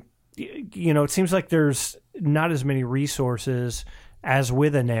then, it seems like there's not as many resources as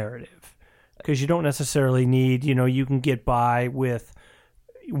with a narrative, because you don't necessarily need, you can get by with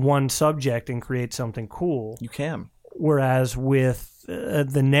one subject and create something cool. You can. Whereas with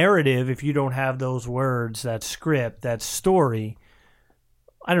the narrative, if you don't have those words, that script, that story,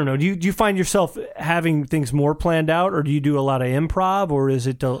 I don't know. Do you find yourself having things more planned out, or do you do a lot of improv, or is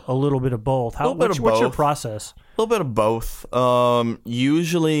it a little bit of both? What's your process? A little bit of both.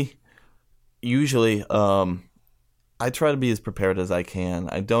 Usually, I try to be as prepared as I can.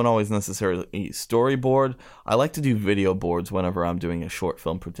 I don't always necessarily storyboard. I like to do video boards whenever I'm doing a short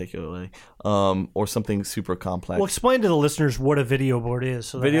film, particularly, or something super complex. Well, explain to the listeners what a video board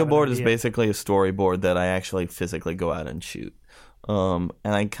is. Video board is basically a storyboard that I actually physically go out and shoot. And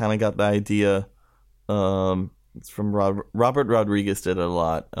I kind of got the idea. It's from Robert Rodriguez. Did it a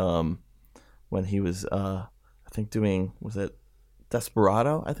lot when he was, I think, was it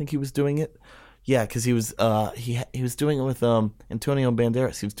Desperado? I think he was doing it. Yeah, because he was he was doing it with Antonio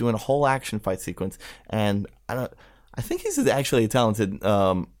Banderas. He was doing a whole action fight sequence, and I think he's actually a talented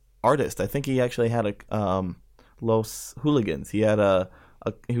artist. I think he actually had Los Hooligans. He had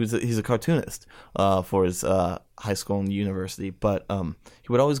he's a cartoonist for his high school and university, but he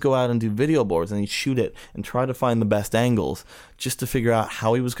would always go out and do video boards, and he'd shoot it and try to find the best angles just to figure out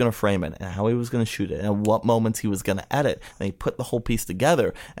how he was going to frame it and how he was going to shoot it and what moments he was going to edit. And he'd put the whole piece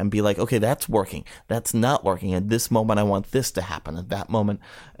together and be like, okay, that's working, that's not working. At this moment, I want this to happen at that moment.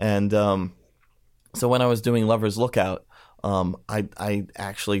 And so when I was doing Lover's Lookout, I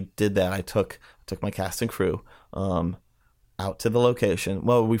actually did that. I took my cast and crew out to the location.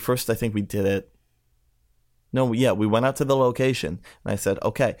 Well, I think we did it. No, yeah, we went out to the location, and I said,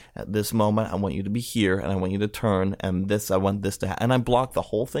 okay, at this moment, I want you to be here, and I want you to turn, and I want this to happen. And I blocked the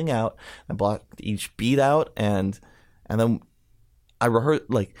whole thing out. I blocked each beat out, and then I rehearsed.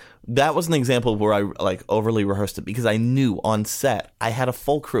 Like, that was an example where I overly rehearsed it, because I knew on set I had a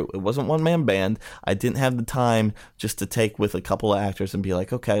full crew. It wasn't one-man band. I didn't have the time just to take with a couple of actors and be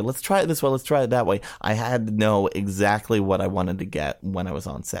like, okay, let's try it this way, let's try it that way. I had to know exactly what I wanted to get when I was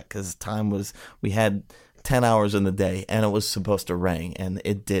on set, because we had 10 hours in the day, and it was supposed to rain, and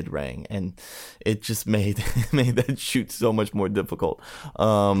it did rain, and it just made that shoot so much more difficult.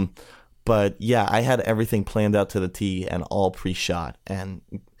 But yeah, I had everything planned out to the T and all pre-shot, and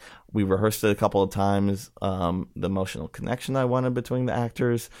we rehearsed it a couple of times. The emotional connection I wanted between the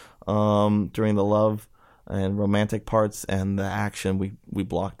actors during the love and romantic parts, and the action we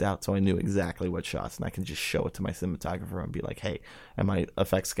blocked out, so I knew exactly what shots, and I can just show it to my cinematographer and be like, hey, and my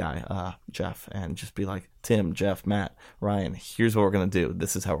effects guy, Jeff, and just be like, Tim, Jeff, Matt, Ryan, here's what we're going to do.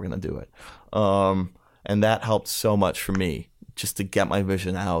 This is how we're going to do it. And that helped so much for me, just to get my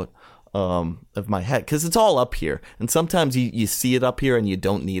vision out of my head, because it's all up here, and sometimes you see it up here and you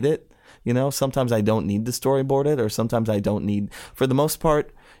don't need it. Sometimes I don't need to storyboard it, or sometimes I don't need, for the most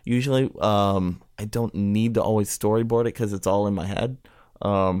part, usually I don't need to always storyboard it because it's all in my head.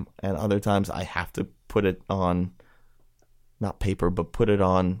 And other times I have to put it on, not paper, but put it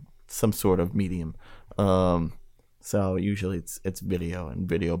on some sort of medium. So usually it's video and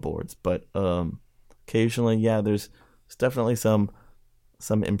video boards, but occasionally, yeah, there's definitely some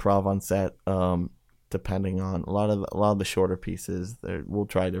improv on set. Depending on a lot of the shorter pieces, we'll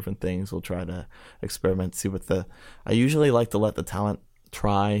try different things. We'll try to experiment, see I usually like to let the talent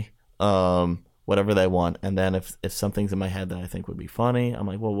try whatever they want, and then if something's in my head that I think would be funny, I'm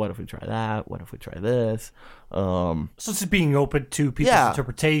like, well, what if we try that? What if we try this? So it's being open to people's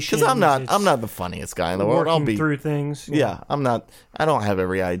interpretation. Because I'm not the funniest guy in the world. I'll be through things. Yeah, I'm not. I don't have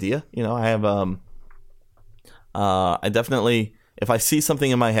every idea. I have I definitely. if I see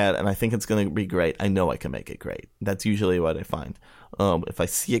something in my head and I think it's going to be great, I know I can make it great. That's usually what I find. If I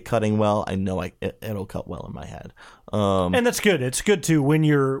see it cutting well, I know it'll cut well in my head. And that's good. It's good too when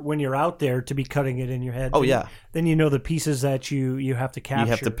you're out there to be cutting it in your head. Oh, yeah. Then you know the pieces that you have to capture.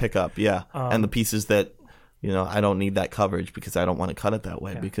 You have to pick up, yeah. And the pieces that, I don't need that coverage because I don't want to cut it that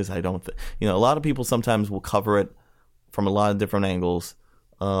way because I don't, a lot of people sometimes will cover it from a lot of different angles.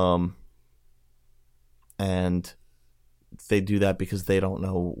 And they do that because they don't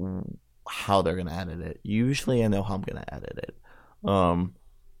know how they're going to edit it. Usually I know how I'm going to edit it. And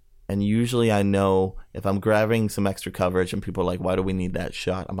usually I know if I'm grabbing some extra coverage and people are like, why do we need that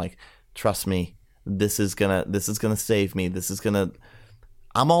shot? I'm like, trust me, this is gonna save me.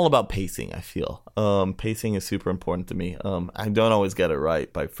 I'm all about pacing, I feel. Pacing is super important to me. I don't always get it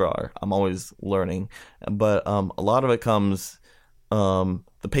right by far. I'm always learning. But a lot of it comes,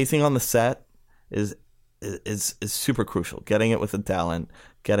 the pacing on the set is super crucial. Getting it with the talent,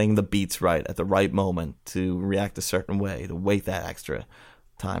 getting the beats right at the right moment to react a certain way, to wait that extra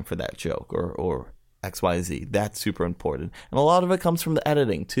time for that joke or XYZ. That's super important. And a lot of it comes from the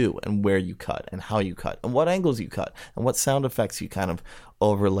editing too, and where you cut and how you cut and what angles you cut and what sound effects you kind of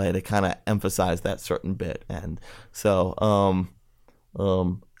overlay to kind of emphasize that certain bit. And so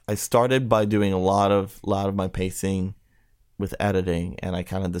I started by doing a lot of my pacing with editing, and I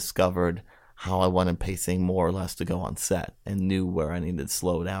kind of discovered how I wanted pacing more or less to go on set and knew where I needed to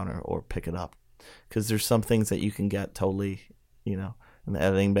slow down or pick it up. Because there's some things that you can get totally, in the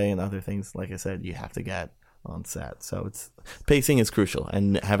editing bay, and other things, like I said, you have to get on set. So pacing is crucial,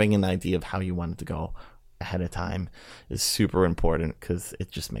 and having an idea of how you want it to go ahead of time is super important because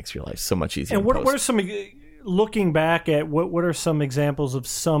it just makes your life so much easier. And what are some, looking back at, what are some examples of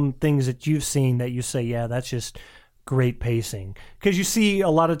some things that you've seen that you say, yeah, that's just great pacing? Because you see a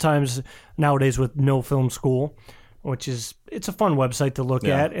lot of times nowadays with No Film School, it's a fun website to look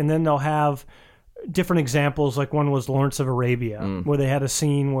at, and then they'll have different examples. Like one was Lawrence of Arabia, where they had a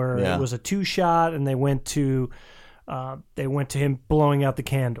scene where it was a 2-shot, and they went to him blowing out the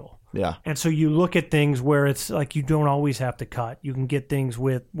candle. Yeah. And so you look at things where it's like you don't always have to cut. You can get things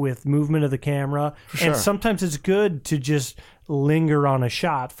with movement of the camera. Sure. And sometimes it's good to just linger on a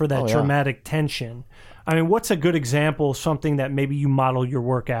shot for that dramatic tension. I mean, what's a good example, something that maybe you model your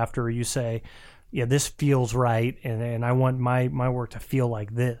work after, or you say, yeah, this feels right, and I want my work to feel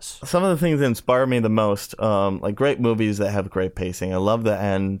like this? Some of the things that inspire me the most, like great movies that have great pacing. I love the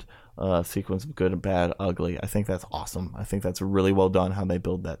end sequence of Good, Bad, Ugly. I think that's awesome. I think that's really well done, how they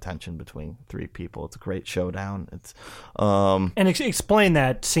build that tension between three people. It's a great showdown. It's and explain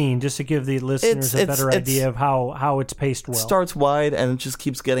that scene just to give the listeners a better idea of how it's paced well. It starts wide and it just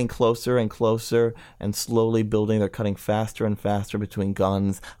keeps getting closer and closer and slowly building. They're cutting faster and faster between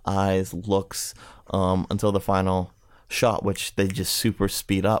guns, eyes, looks, until the final shot, which they just super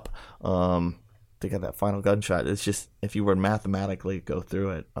speed up. To get that final gunshot, it's just, if you were to mathematically go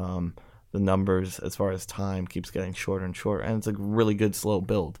through it, the numbers as far as time keeps getting shorter and shorter, and it's a really good slow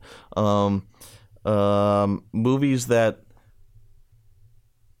build. Movies that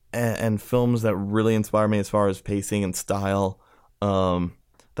and films that really inspire me as far as pacing and style, that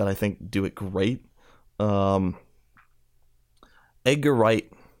I think do it great. Edgar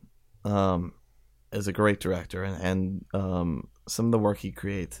Wright is a great director, and some of the work he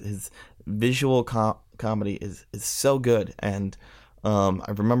creates, his visual comedy is so good. And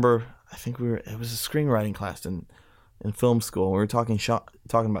I remember, I think it was a screenwriting class in film school. We were talking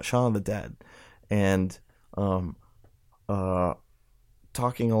about Shaun of the Dead, and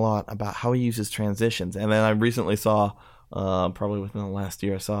talking a lot about how he uses transitions. And then I recently saw, probably within the last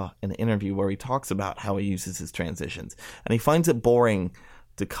year, I saw an interview where he talks about how he uses his transitions, and he finds it boring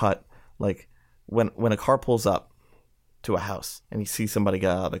to cut, like when a car pulls up to a house and you see somebody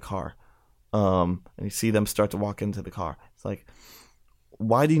get out of the car, and you see them start to walk into the car. It's like,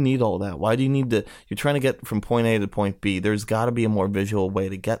 why do you need all that? Why do you need to, you're trying to get from point A to point B. There's got to be a more visual way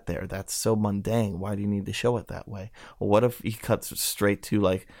to get there. That's so mundane. Why do you need to show it that way? Well, what if he cuts straight to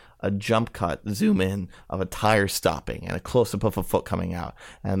like a jump cut, zoom in of a tire stopping and a close-up of a foot coming out,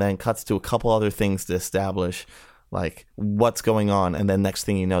 and then cuts to a couple other things to establish like what's going on, and then next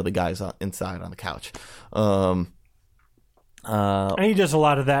thing you know, the guy's inside on the couch. And he does a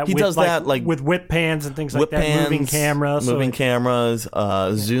lot of that. He does that like with whip pans and things like that. Pans, moving cameras,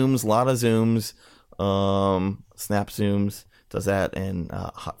 zooms, a lot of zooms, snap zooms. Does that in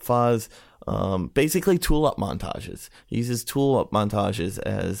Hot Fuzz. Basically, tool up montages. He uses tool up montages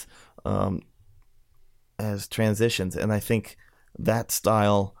as transitions, and I think that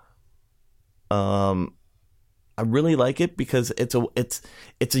style, I really like it because it's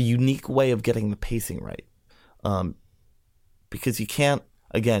a unique way of getting the pacing right. because you can't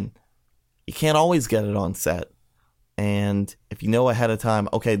always get it on set. And if you know ahead of time,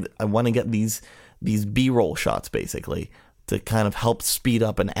 okay, I want to get these B-roll shots basically to kind of help speed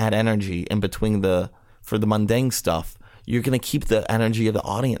up and add energy in between for the mundane stuff, you're going to keep the energy of the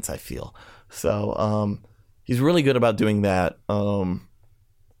audience, I feel. So he's really good about doing that. The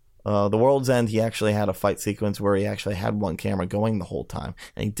World's End, he actually had a fight sequence where he actually had one camera going the whole time,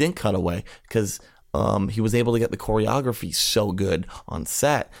 and he didn't cut away because he was able to get the choreography so good on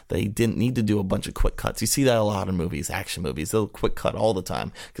set that he didn't need to do a bunch of quick cuts. You see that a lot in movies, action movies. They'll quick cut all the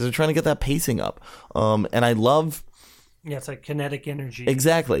time because they're trying to get that pacing up. And I love... Yeah, it's like kinetic energy.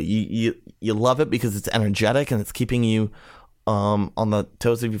 Exactly. You love it because it's energetic and it's keeping you on the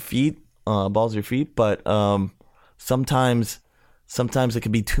toes of your feet, balls of your feet. But sometimes it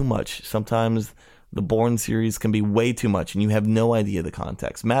can be too much. Sometimes the Bourne series can be way too much, and you have no idea the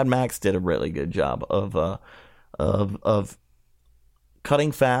context. Mad Max did a really good job of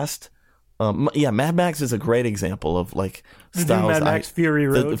cutting fast. Mad Max is a great example of like the styles. Mad Max Fury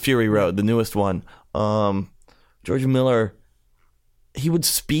Road. The Fury Road, the newest one. George Miller, he would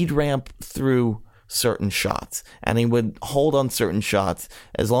speed ramp through certain shots, and he would hold on certain shots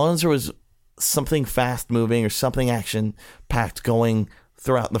as long as there was something fast moving or something action packed going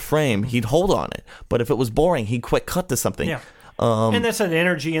throughout the frame. He'd hold on it, but if it was boring, he'd quick cut to something. Yeah. And that's an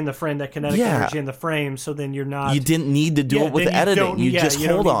energy in the frame, that kinetic energy in the frame. So then you're not. You didn't need to do it with the editing. You just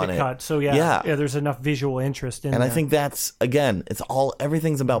hold on it. Cut. So there's enough visual interest in. And I think that's, again,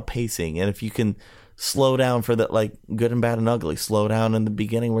 everything's about pacing. And if you can slow down for that, like Good and Bad and Ugly, slow down in the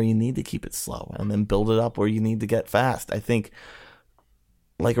beginning where you need to keep it slow, and then build it up where you need to get fast. I think,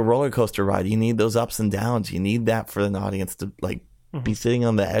 like a roller coaster ride, you need those ups and downs. You need that for an audience to like be sitting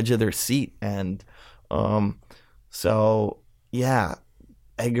on the edge of their seat. And so yeah,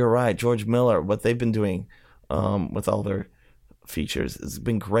 Edgar Wright, George Miller, what they've been doing with all their features has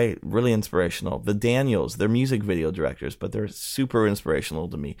been great, really inspirational. The Daniels, they're music video directors, but they're super inspirational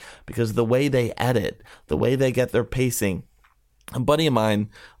to me because the way they edit, the way they get their pacing. A buddy of mine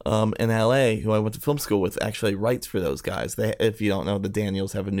in LA, who I went to film school with, actually writes for those guys. If you don't know, the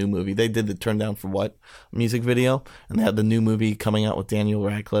Daniels have a new movie. They did the Turn Down for What music video, and they had the new movie coming out with Daniel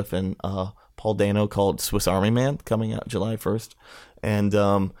Radcliffe and Paul Dano called Swiss Army Man, coming out July 1st. And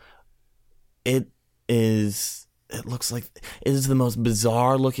it looks like it is the most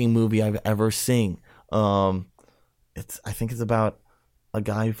bizarre looking movie I've ever seen. I think it's about a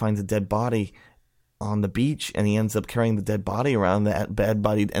guy who finds a dead body on the beach, and he ends up carrying the dead body around. That dead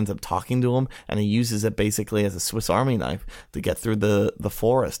body ends up talking to him, and he uses it basically as a Swiss Army knife to get through the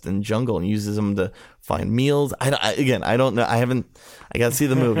forest and jungle, and uses them to find meals. I don't know. I got to see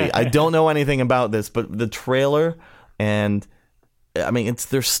the movie. I don't know anything about this, but the trailer, and I mean, it's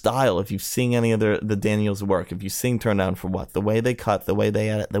their style. If you've seen any of the Daniels' work, if you've seen Turn Down for What, the way they cut, the way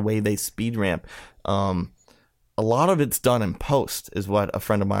they edit, the way they speed ramp, a lot of it's done in post, is what a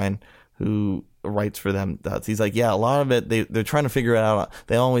friend of mine who writes for them does. He's like, yeah, a lot of it, they're trying to figure it out.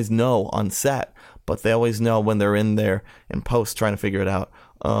 They always know on set, but they always know when they're in there in post trying to figure it out.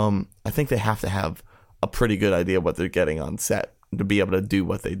 I think they have to have a pretty good idea what they're getting on set to be able to do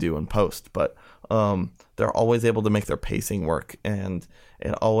what they do in post. But they're always able to make their pacing work, and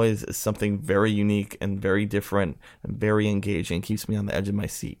it always is something very unique and very different and very engaging. Keeps me on the edge of my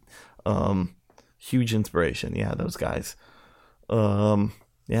seat. Huge inspiration. Yeah, those guys.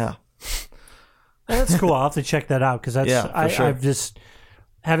 Yeah. That's cool. I'll have to check that out because that's sure. I've just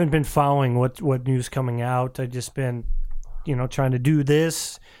haven't been following what news coming out. I've just been, trying to do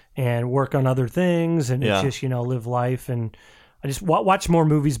this and work on other things, and it's just live life. And I just watched more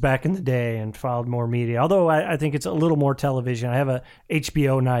movies back in the day and followed more media. Although I think it's a little more television. I have a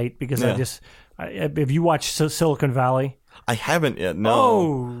HBO night because have you watched Silicon Valley? I haven't yet. No.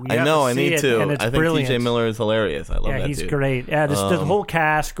 Oh, I know. I need to. And it's I think brilliant. TJ Miller is hilarious. I love that dude. Yeah, he's great. Yeah, the whole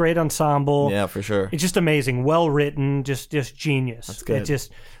cast, great ensemble. Yeah, for sure. It's just amazing. Well written, just genius. That's good.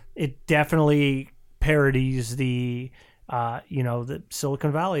 It definitely parodies the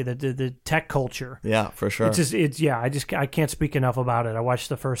Silicon Valley, the tech culture. Yeah, for sure. I can't speak enough about it. I watched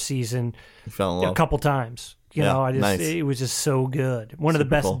the first season You fell in love. a couple times. Nice. It was just so good. One of the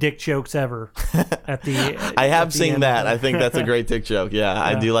best dick jokes ever. I have seen that. I think that's a great dick joke. Yeah,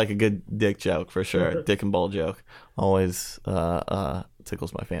 I do like a good dick joke for sure. Dick and ball joke always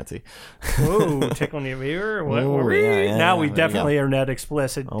tickles my fancy. Whoa, tickling your ear? Now we definitely are net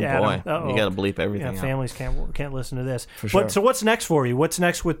explicit. Oh Adam. boy, you got to bleep everything. Yeah, families can't listen to this. For sure. So what's next for you? What's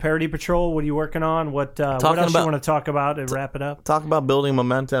next with Parody Patrol? What are you working on? What else you want to talk about and wrap it up? Talk about building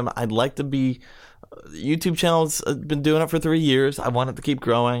momentum. I'd like to be. YouTube channel's been doing it for 3 years. I want it to keep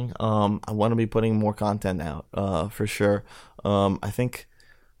growing. I want to be putting more content out for sure. I think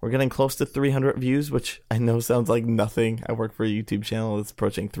we're getting close to 300 views, which I know sounds like nothing. I work for a YouTube channel that's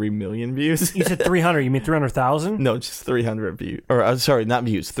approaching 3 million views. You said 300. You mean 300,000? No, just 300 views. Or sorry, not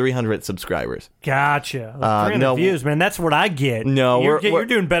views. 300 subscribers. Gotcha. 300 views, man. That's what I get. No, you're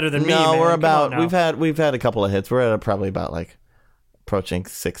doing better than me. No, man. we're about. We've had a couple of hits. We're at probably about like approaching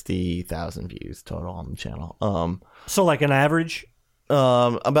 60,000 views total on the channel. So like an average.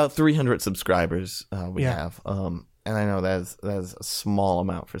 About 300 subscribers we have. And I know that's a small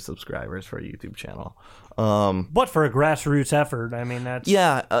amount for subscribers for a YouTube channel. But for a grassroots effort, I mean, that's...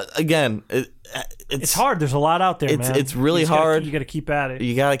 Yeah, again, it's hard. There's a lot out there, man. It's really hard. You got to keep at it.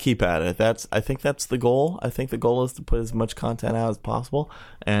 You got to keep at it. I think that's the goal. I think the goal is to put as much content out as possible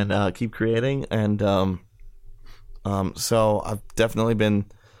and keep creating. And so I've definitely been...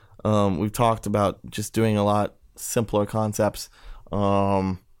 we've talked about just doing a lot simpler concepts.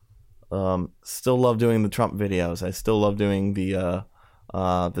 Still love doing the Trump videos. I still love doing the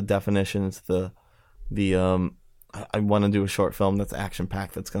definitions. I want to do a short film that's action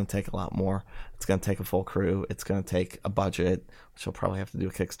packed. That's going to take a lot more. It's going to take a full crew. It's going to take a budget, which I'll probably have to do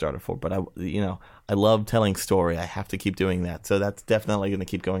a Kickstarter for. But I love telling story. I have to keep doing that. So that's definitely going to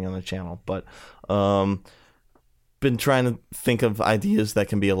keep going on the channel. But been trying to think of ideas that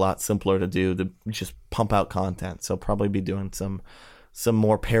can be a lot simpler to do to just pump out content. So probably be doing some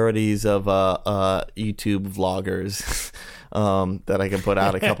more parodies of YouTube vloggers that I can put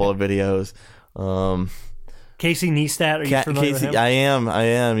out a couple of videos. Casey Neistat, are you familiar with him? I am.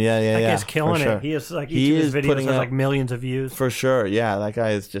 Yeah. That guy's killing it. He is like each of his videos has like millions of views. For sure. Yeah, that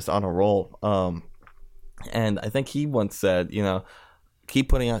guy is just on a roll. And I think he once said, keep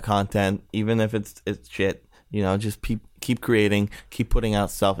putting out content, even if it's shit. Just keep creating, keep putting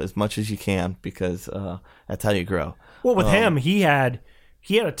out stuff as much as you can because that's how you grow. Well, with him, he had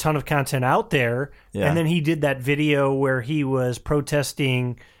a ton of content out there, and then he did that video where he was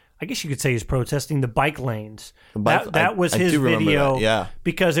protesting. I guess you could say he was protesting the bike lanes. That was his video,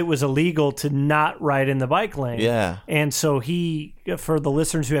 because it was illegal to not ride in the bike lane. Yeah, and so he, for the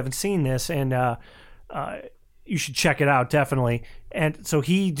listeners who haven't seen this, and you should check it out definitely. And so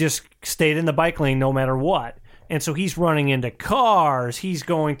he just stayed in the bike lane no matter what. And so he's running into cars, he's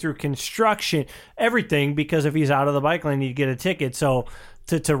going through construction, everything, because if he's out of the bike lane, he'd get a ticket. So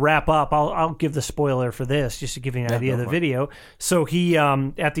to wrap up, I'll give the spoiler for this, just to give you an idea of the video. So he,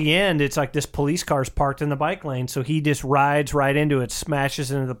 at the end, it's like this police car's parked in the bike lane. So he just rides right into it,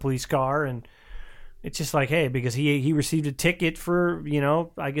 smashes into the police car, and it's just like, hey, because he received a ticket for,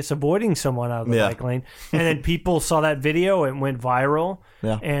 I guess avoiding someone out of the bike lane. And then people saw that video and went viral.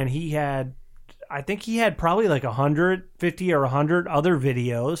 Yeah. And I think he had probably like 150 or 100 other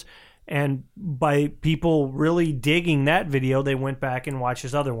videos. And by people really digging that video, they went back and watched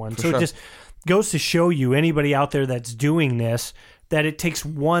his other one. It just goes to show you, anybody out there that's doing this, that it takes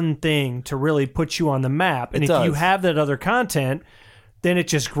one thing to really put you on the map. And if you have that other content, then it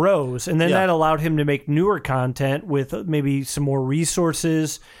just grows. And then that allowed him to make newer content with maybe some more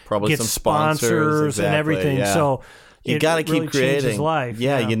resources, probably get some sponsors and everything. Yeah. So you got to keep creating. His life.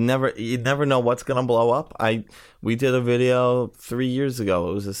 Yeah, you never know what's going to blow up. We did a video 3 years ago.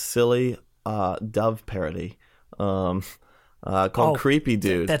 It was a silly Dove parody called Creepy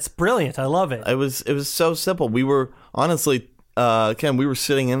Dude. That's brilliant. I love it. It was so simple. We were honestly, Ken, we were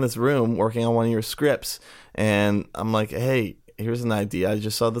sitting in this room working on one of your scripts, and I'm like, hey, here's an idea. I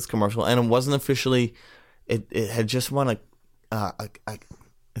just saw this commercial, and it wasn't officially. It had just won a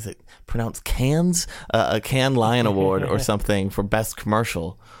is it pronounced Cannes? A Cannes Lion Award or something for best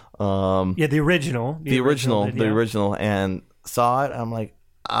commercial. The original. The original, and saw it. I'm like,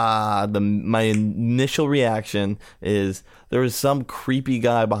 my initial reaction is there was some creepy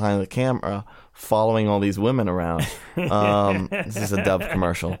guy behind the camera following all these women around. This is a Dove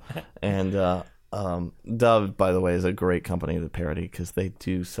commercial, and Dove, by the way, is a great company to parody because they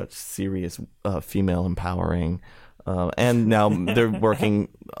do such serious female empowering. And now they're working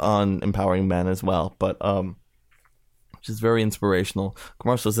on empowering men as well, but which is very inspirational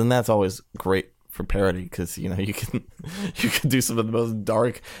commercials, and that's always great for parody because you can do some of the most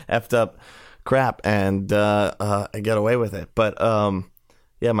dark, effed up crap and get away with it. But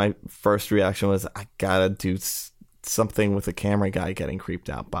my first reaction was I gotta do something with the camera guy getting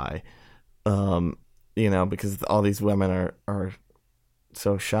creeped out by, because all these women are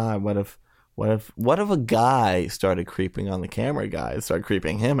so shy. What if a guy started creeping on the camera guy and started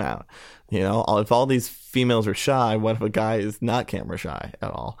creeping him out? If all these females are shy, what if a guy is not camera shy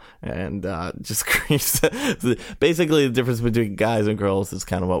at all and just creeps? Basically, the difference between guys and girls is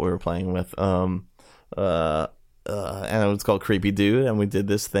kind of what we were playing with. And it was called Creepy Dude, and we did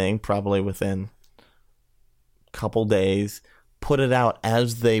this thing probably within couple days, put it out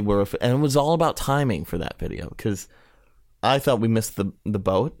as they were, and it was all about timing for that video, because I thought we missed the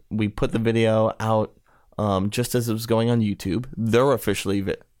boat. We put the video out just as it was going on YouTube. Their official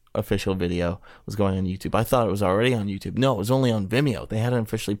video was going on YouTube. I thought it was already on YouTube. No, it was only on Vimeo. They hadn't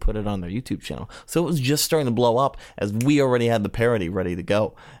officially put it on their YouTube channel. So it was just starting to blow up as we already had the parody ready to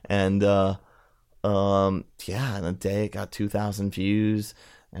go. And in a day it got 2,000 views,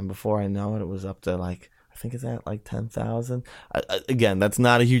 and before I know it, it was up to like, I think it's at like 10,000. Again, that's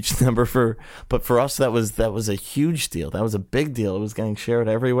not a huge number but for us that was a huge deal. That was a big deal. It was getting shared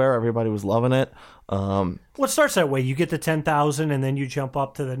everywhere. Everybody was loving it. Well, it starts that way. You get to 10,000, and then you jump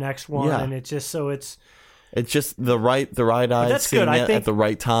up to the next one, and it's just it's just the right eyes seeing it at the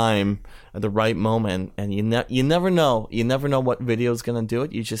right time, at the right moment, and you never know what video is going to do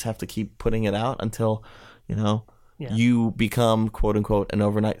it. You just have to keep putting it out until you become quote unquote an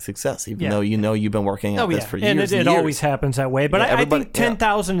overnight success, even though you've been working at this for years. And it always happens that way. But I think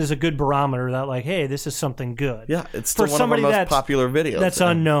 10,000 is a good barometer that, like, hey, this is something good. Yeah, it's still one of our most popular videos. That's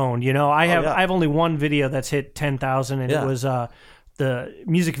unknown. I have only one video that's hit 10,000, and it was the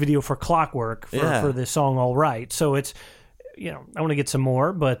music video for Clockwork for the song All Right. So it's, I want to get some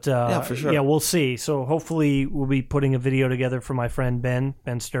more, but for sure. We'll see. So hopefully we'll be putting a video together for my friend Ben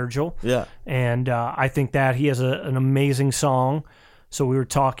Sturgill. Yeah. And I think that he has an amazing song. So we were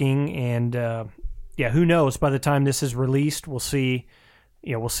talking, and who knows? By the time this is released, we'll see.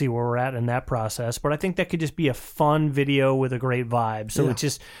 We'll see where we're at in that process. But I think that could just be a fun video with a great vibe. So it's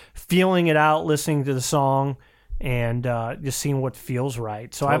just feeling it out, listening to the song, and just seeing what feels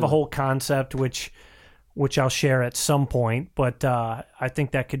right. So I have a whole concept which I'll share at some point, but I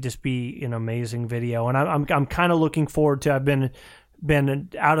think that could just be an amazing video. And I'm kind of looking forward to. I've been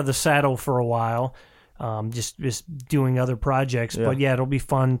out of the saddle for a while, just doing other projects. But it'll be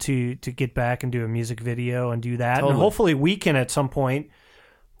fun to get back and do a music video and do that. Totally. And hopefully we can at some point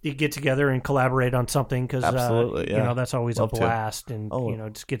get together and collaborate on something, because that's always a blast. And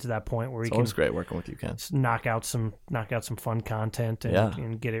just get to that point where we can. It's great working with you, Ken. Knock out some fun content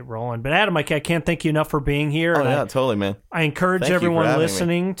and get it rolling. But Adam, I can't thank you enough for being here. Totally, man. I encourage everyone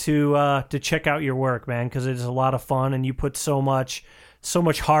listening to check out your work, man, because it is a lot of fun, and you put so much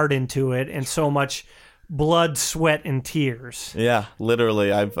heart into it, and so much blood, sweat, and tears. Yeah,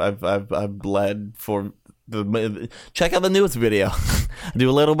 literally, I've bled for. Check out the newest video. Do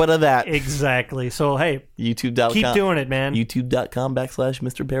a little bit of that. Exactly. So, hey, YouTube.com. Keep doing it, man.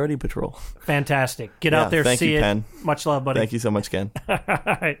 YouTube.com/Mr. Parody Patrol. Fantastic. Get out there, see it. Pen. Much love, buddy. Thank you so much, Ken. All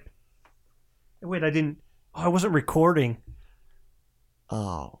right. Wait, I wasn't recording.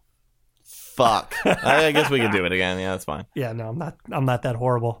 Oh, fuck. I guess we can do it again. Yeah, that's fine. Yeah, no, I'm not that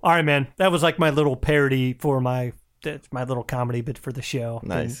horrible. All right, man. That was like my little parody for my little comedy bit for the show.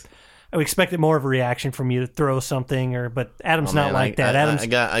 Nice. And I expected more of a reaction from you to throw something, but Adam's not like that.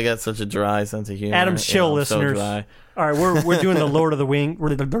 I got such a dry sense of humor. Adam's chill, listeners. So dry. All right, we're doing the Lord of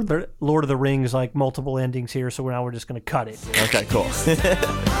the Rings, like multiple endings here. So now we're just going to cut it. Okay, cool.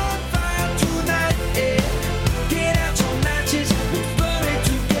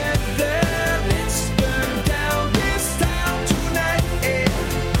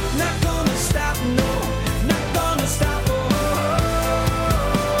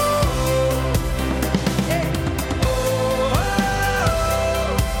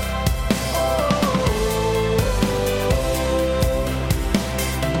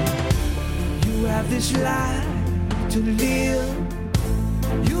 This life to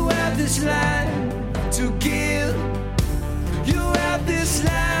live, you have this life to give, you have this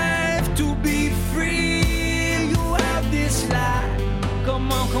life to be free, you have this life.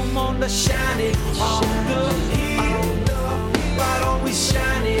 Come on, let's shine it on the hill. Why don't we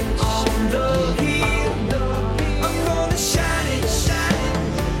shine it on the hill? I'm gonna shine it, shine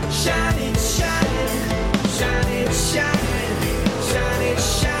it, shine it, shine it, shine it, shine it, shine it,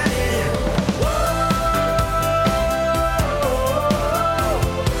 shine it.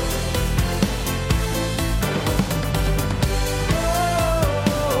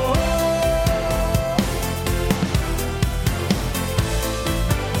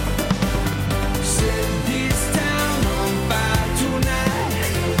 Set this town on fire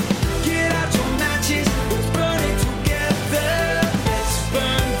tonight. Get out your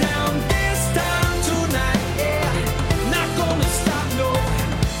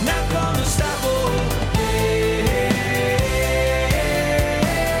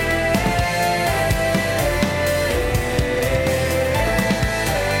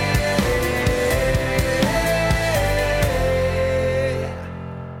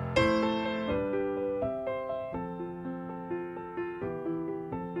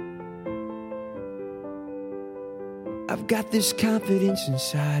I've got this confidence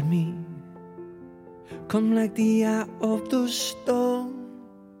inside me. Come like the eye of the storm.